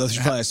reviews. Yeah. Although she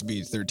probably has to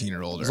be 13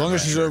 or older. As long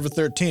as she's Sure. over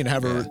 13,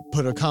 have her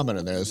put a comment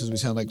in there that says we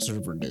sound like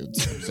surfer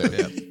dudes. So,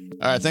 Yeah.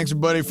 all right, thanks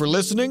everybody for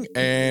listening,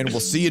 and we'll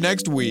see you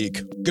next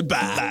week.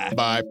 Goodbye.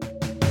 Bye.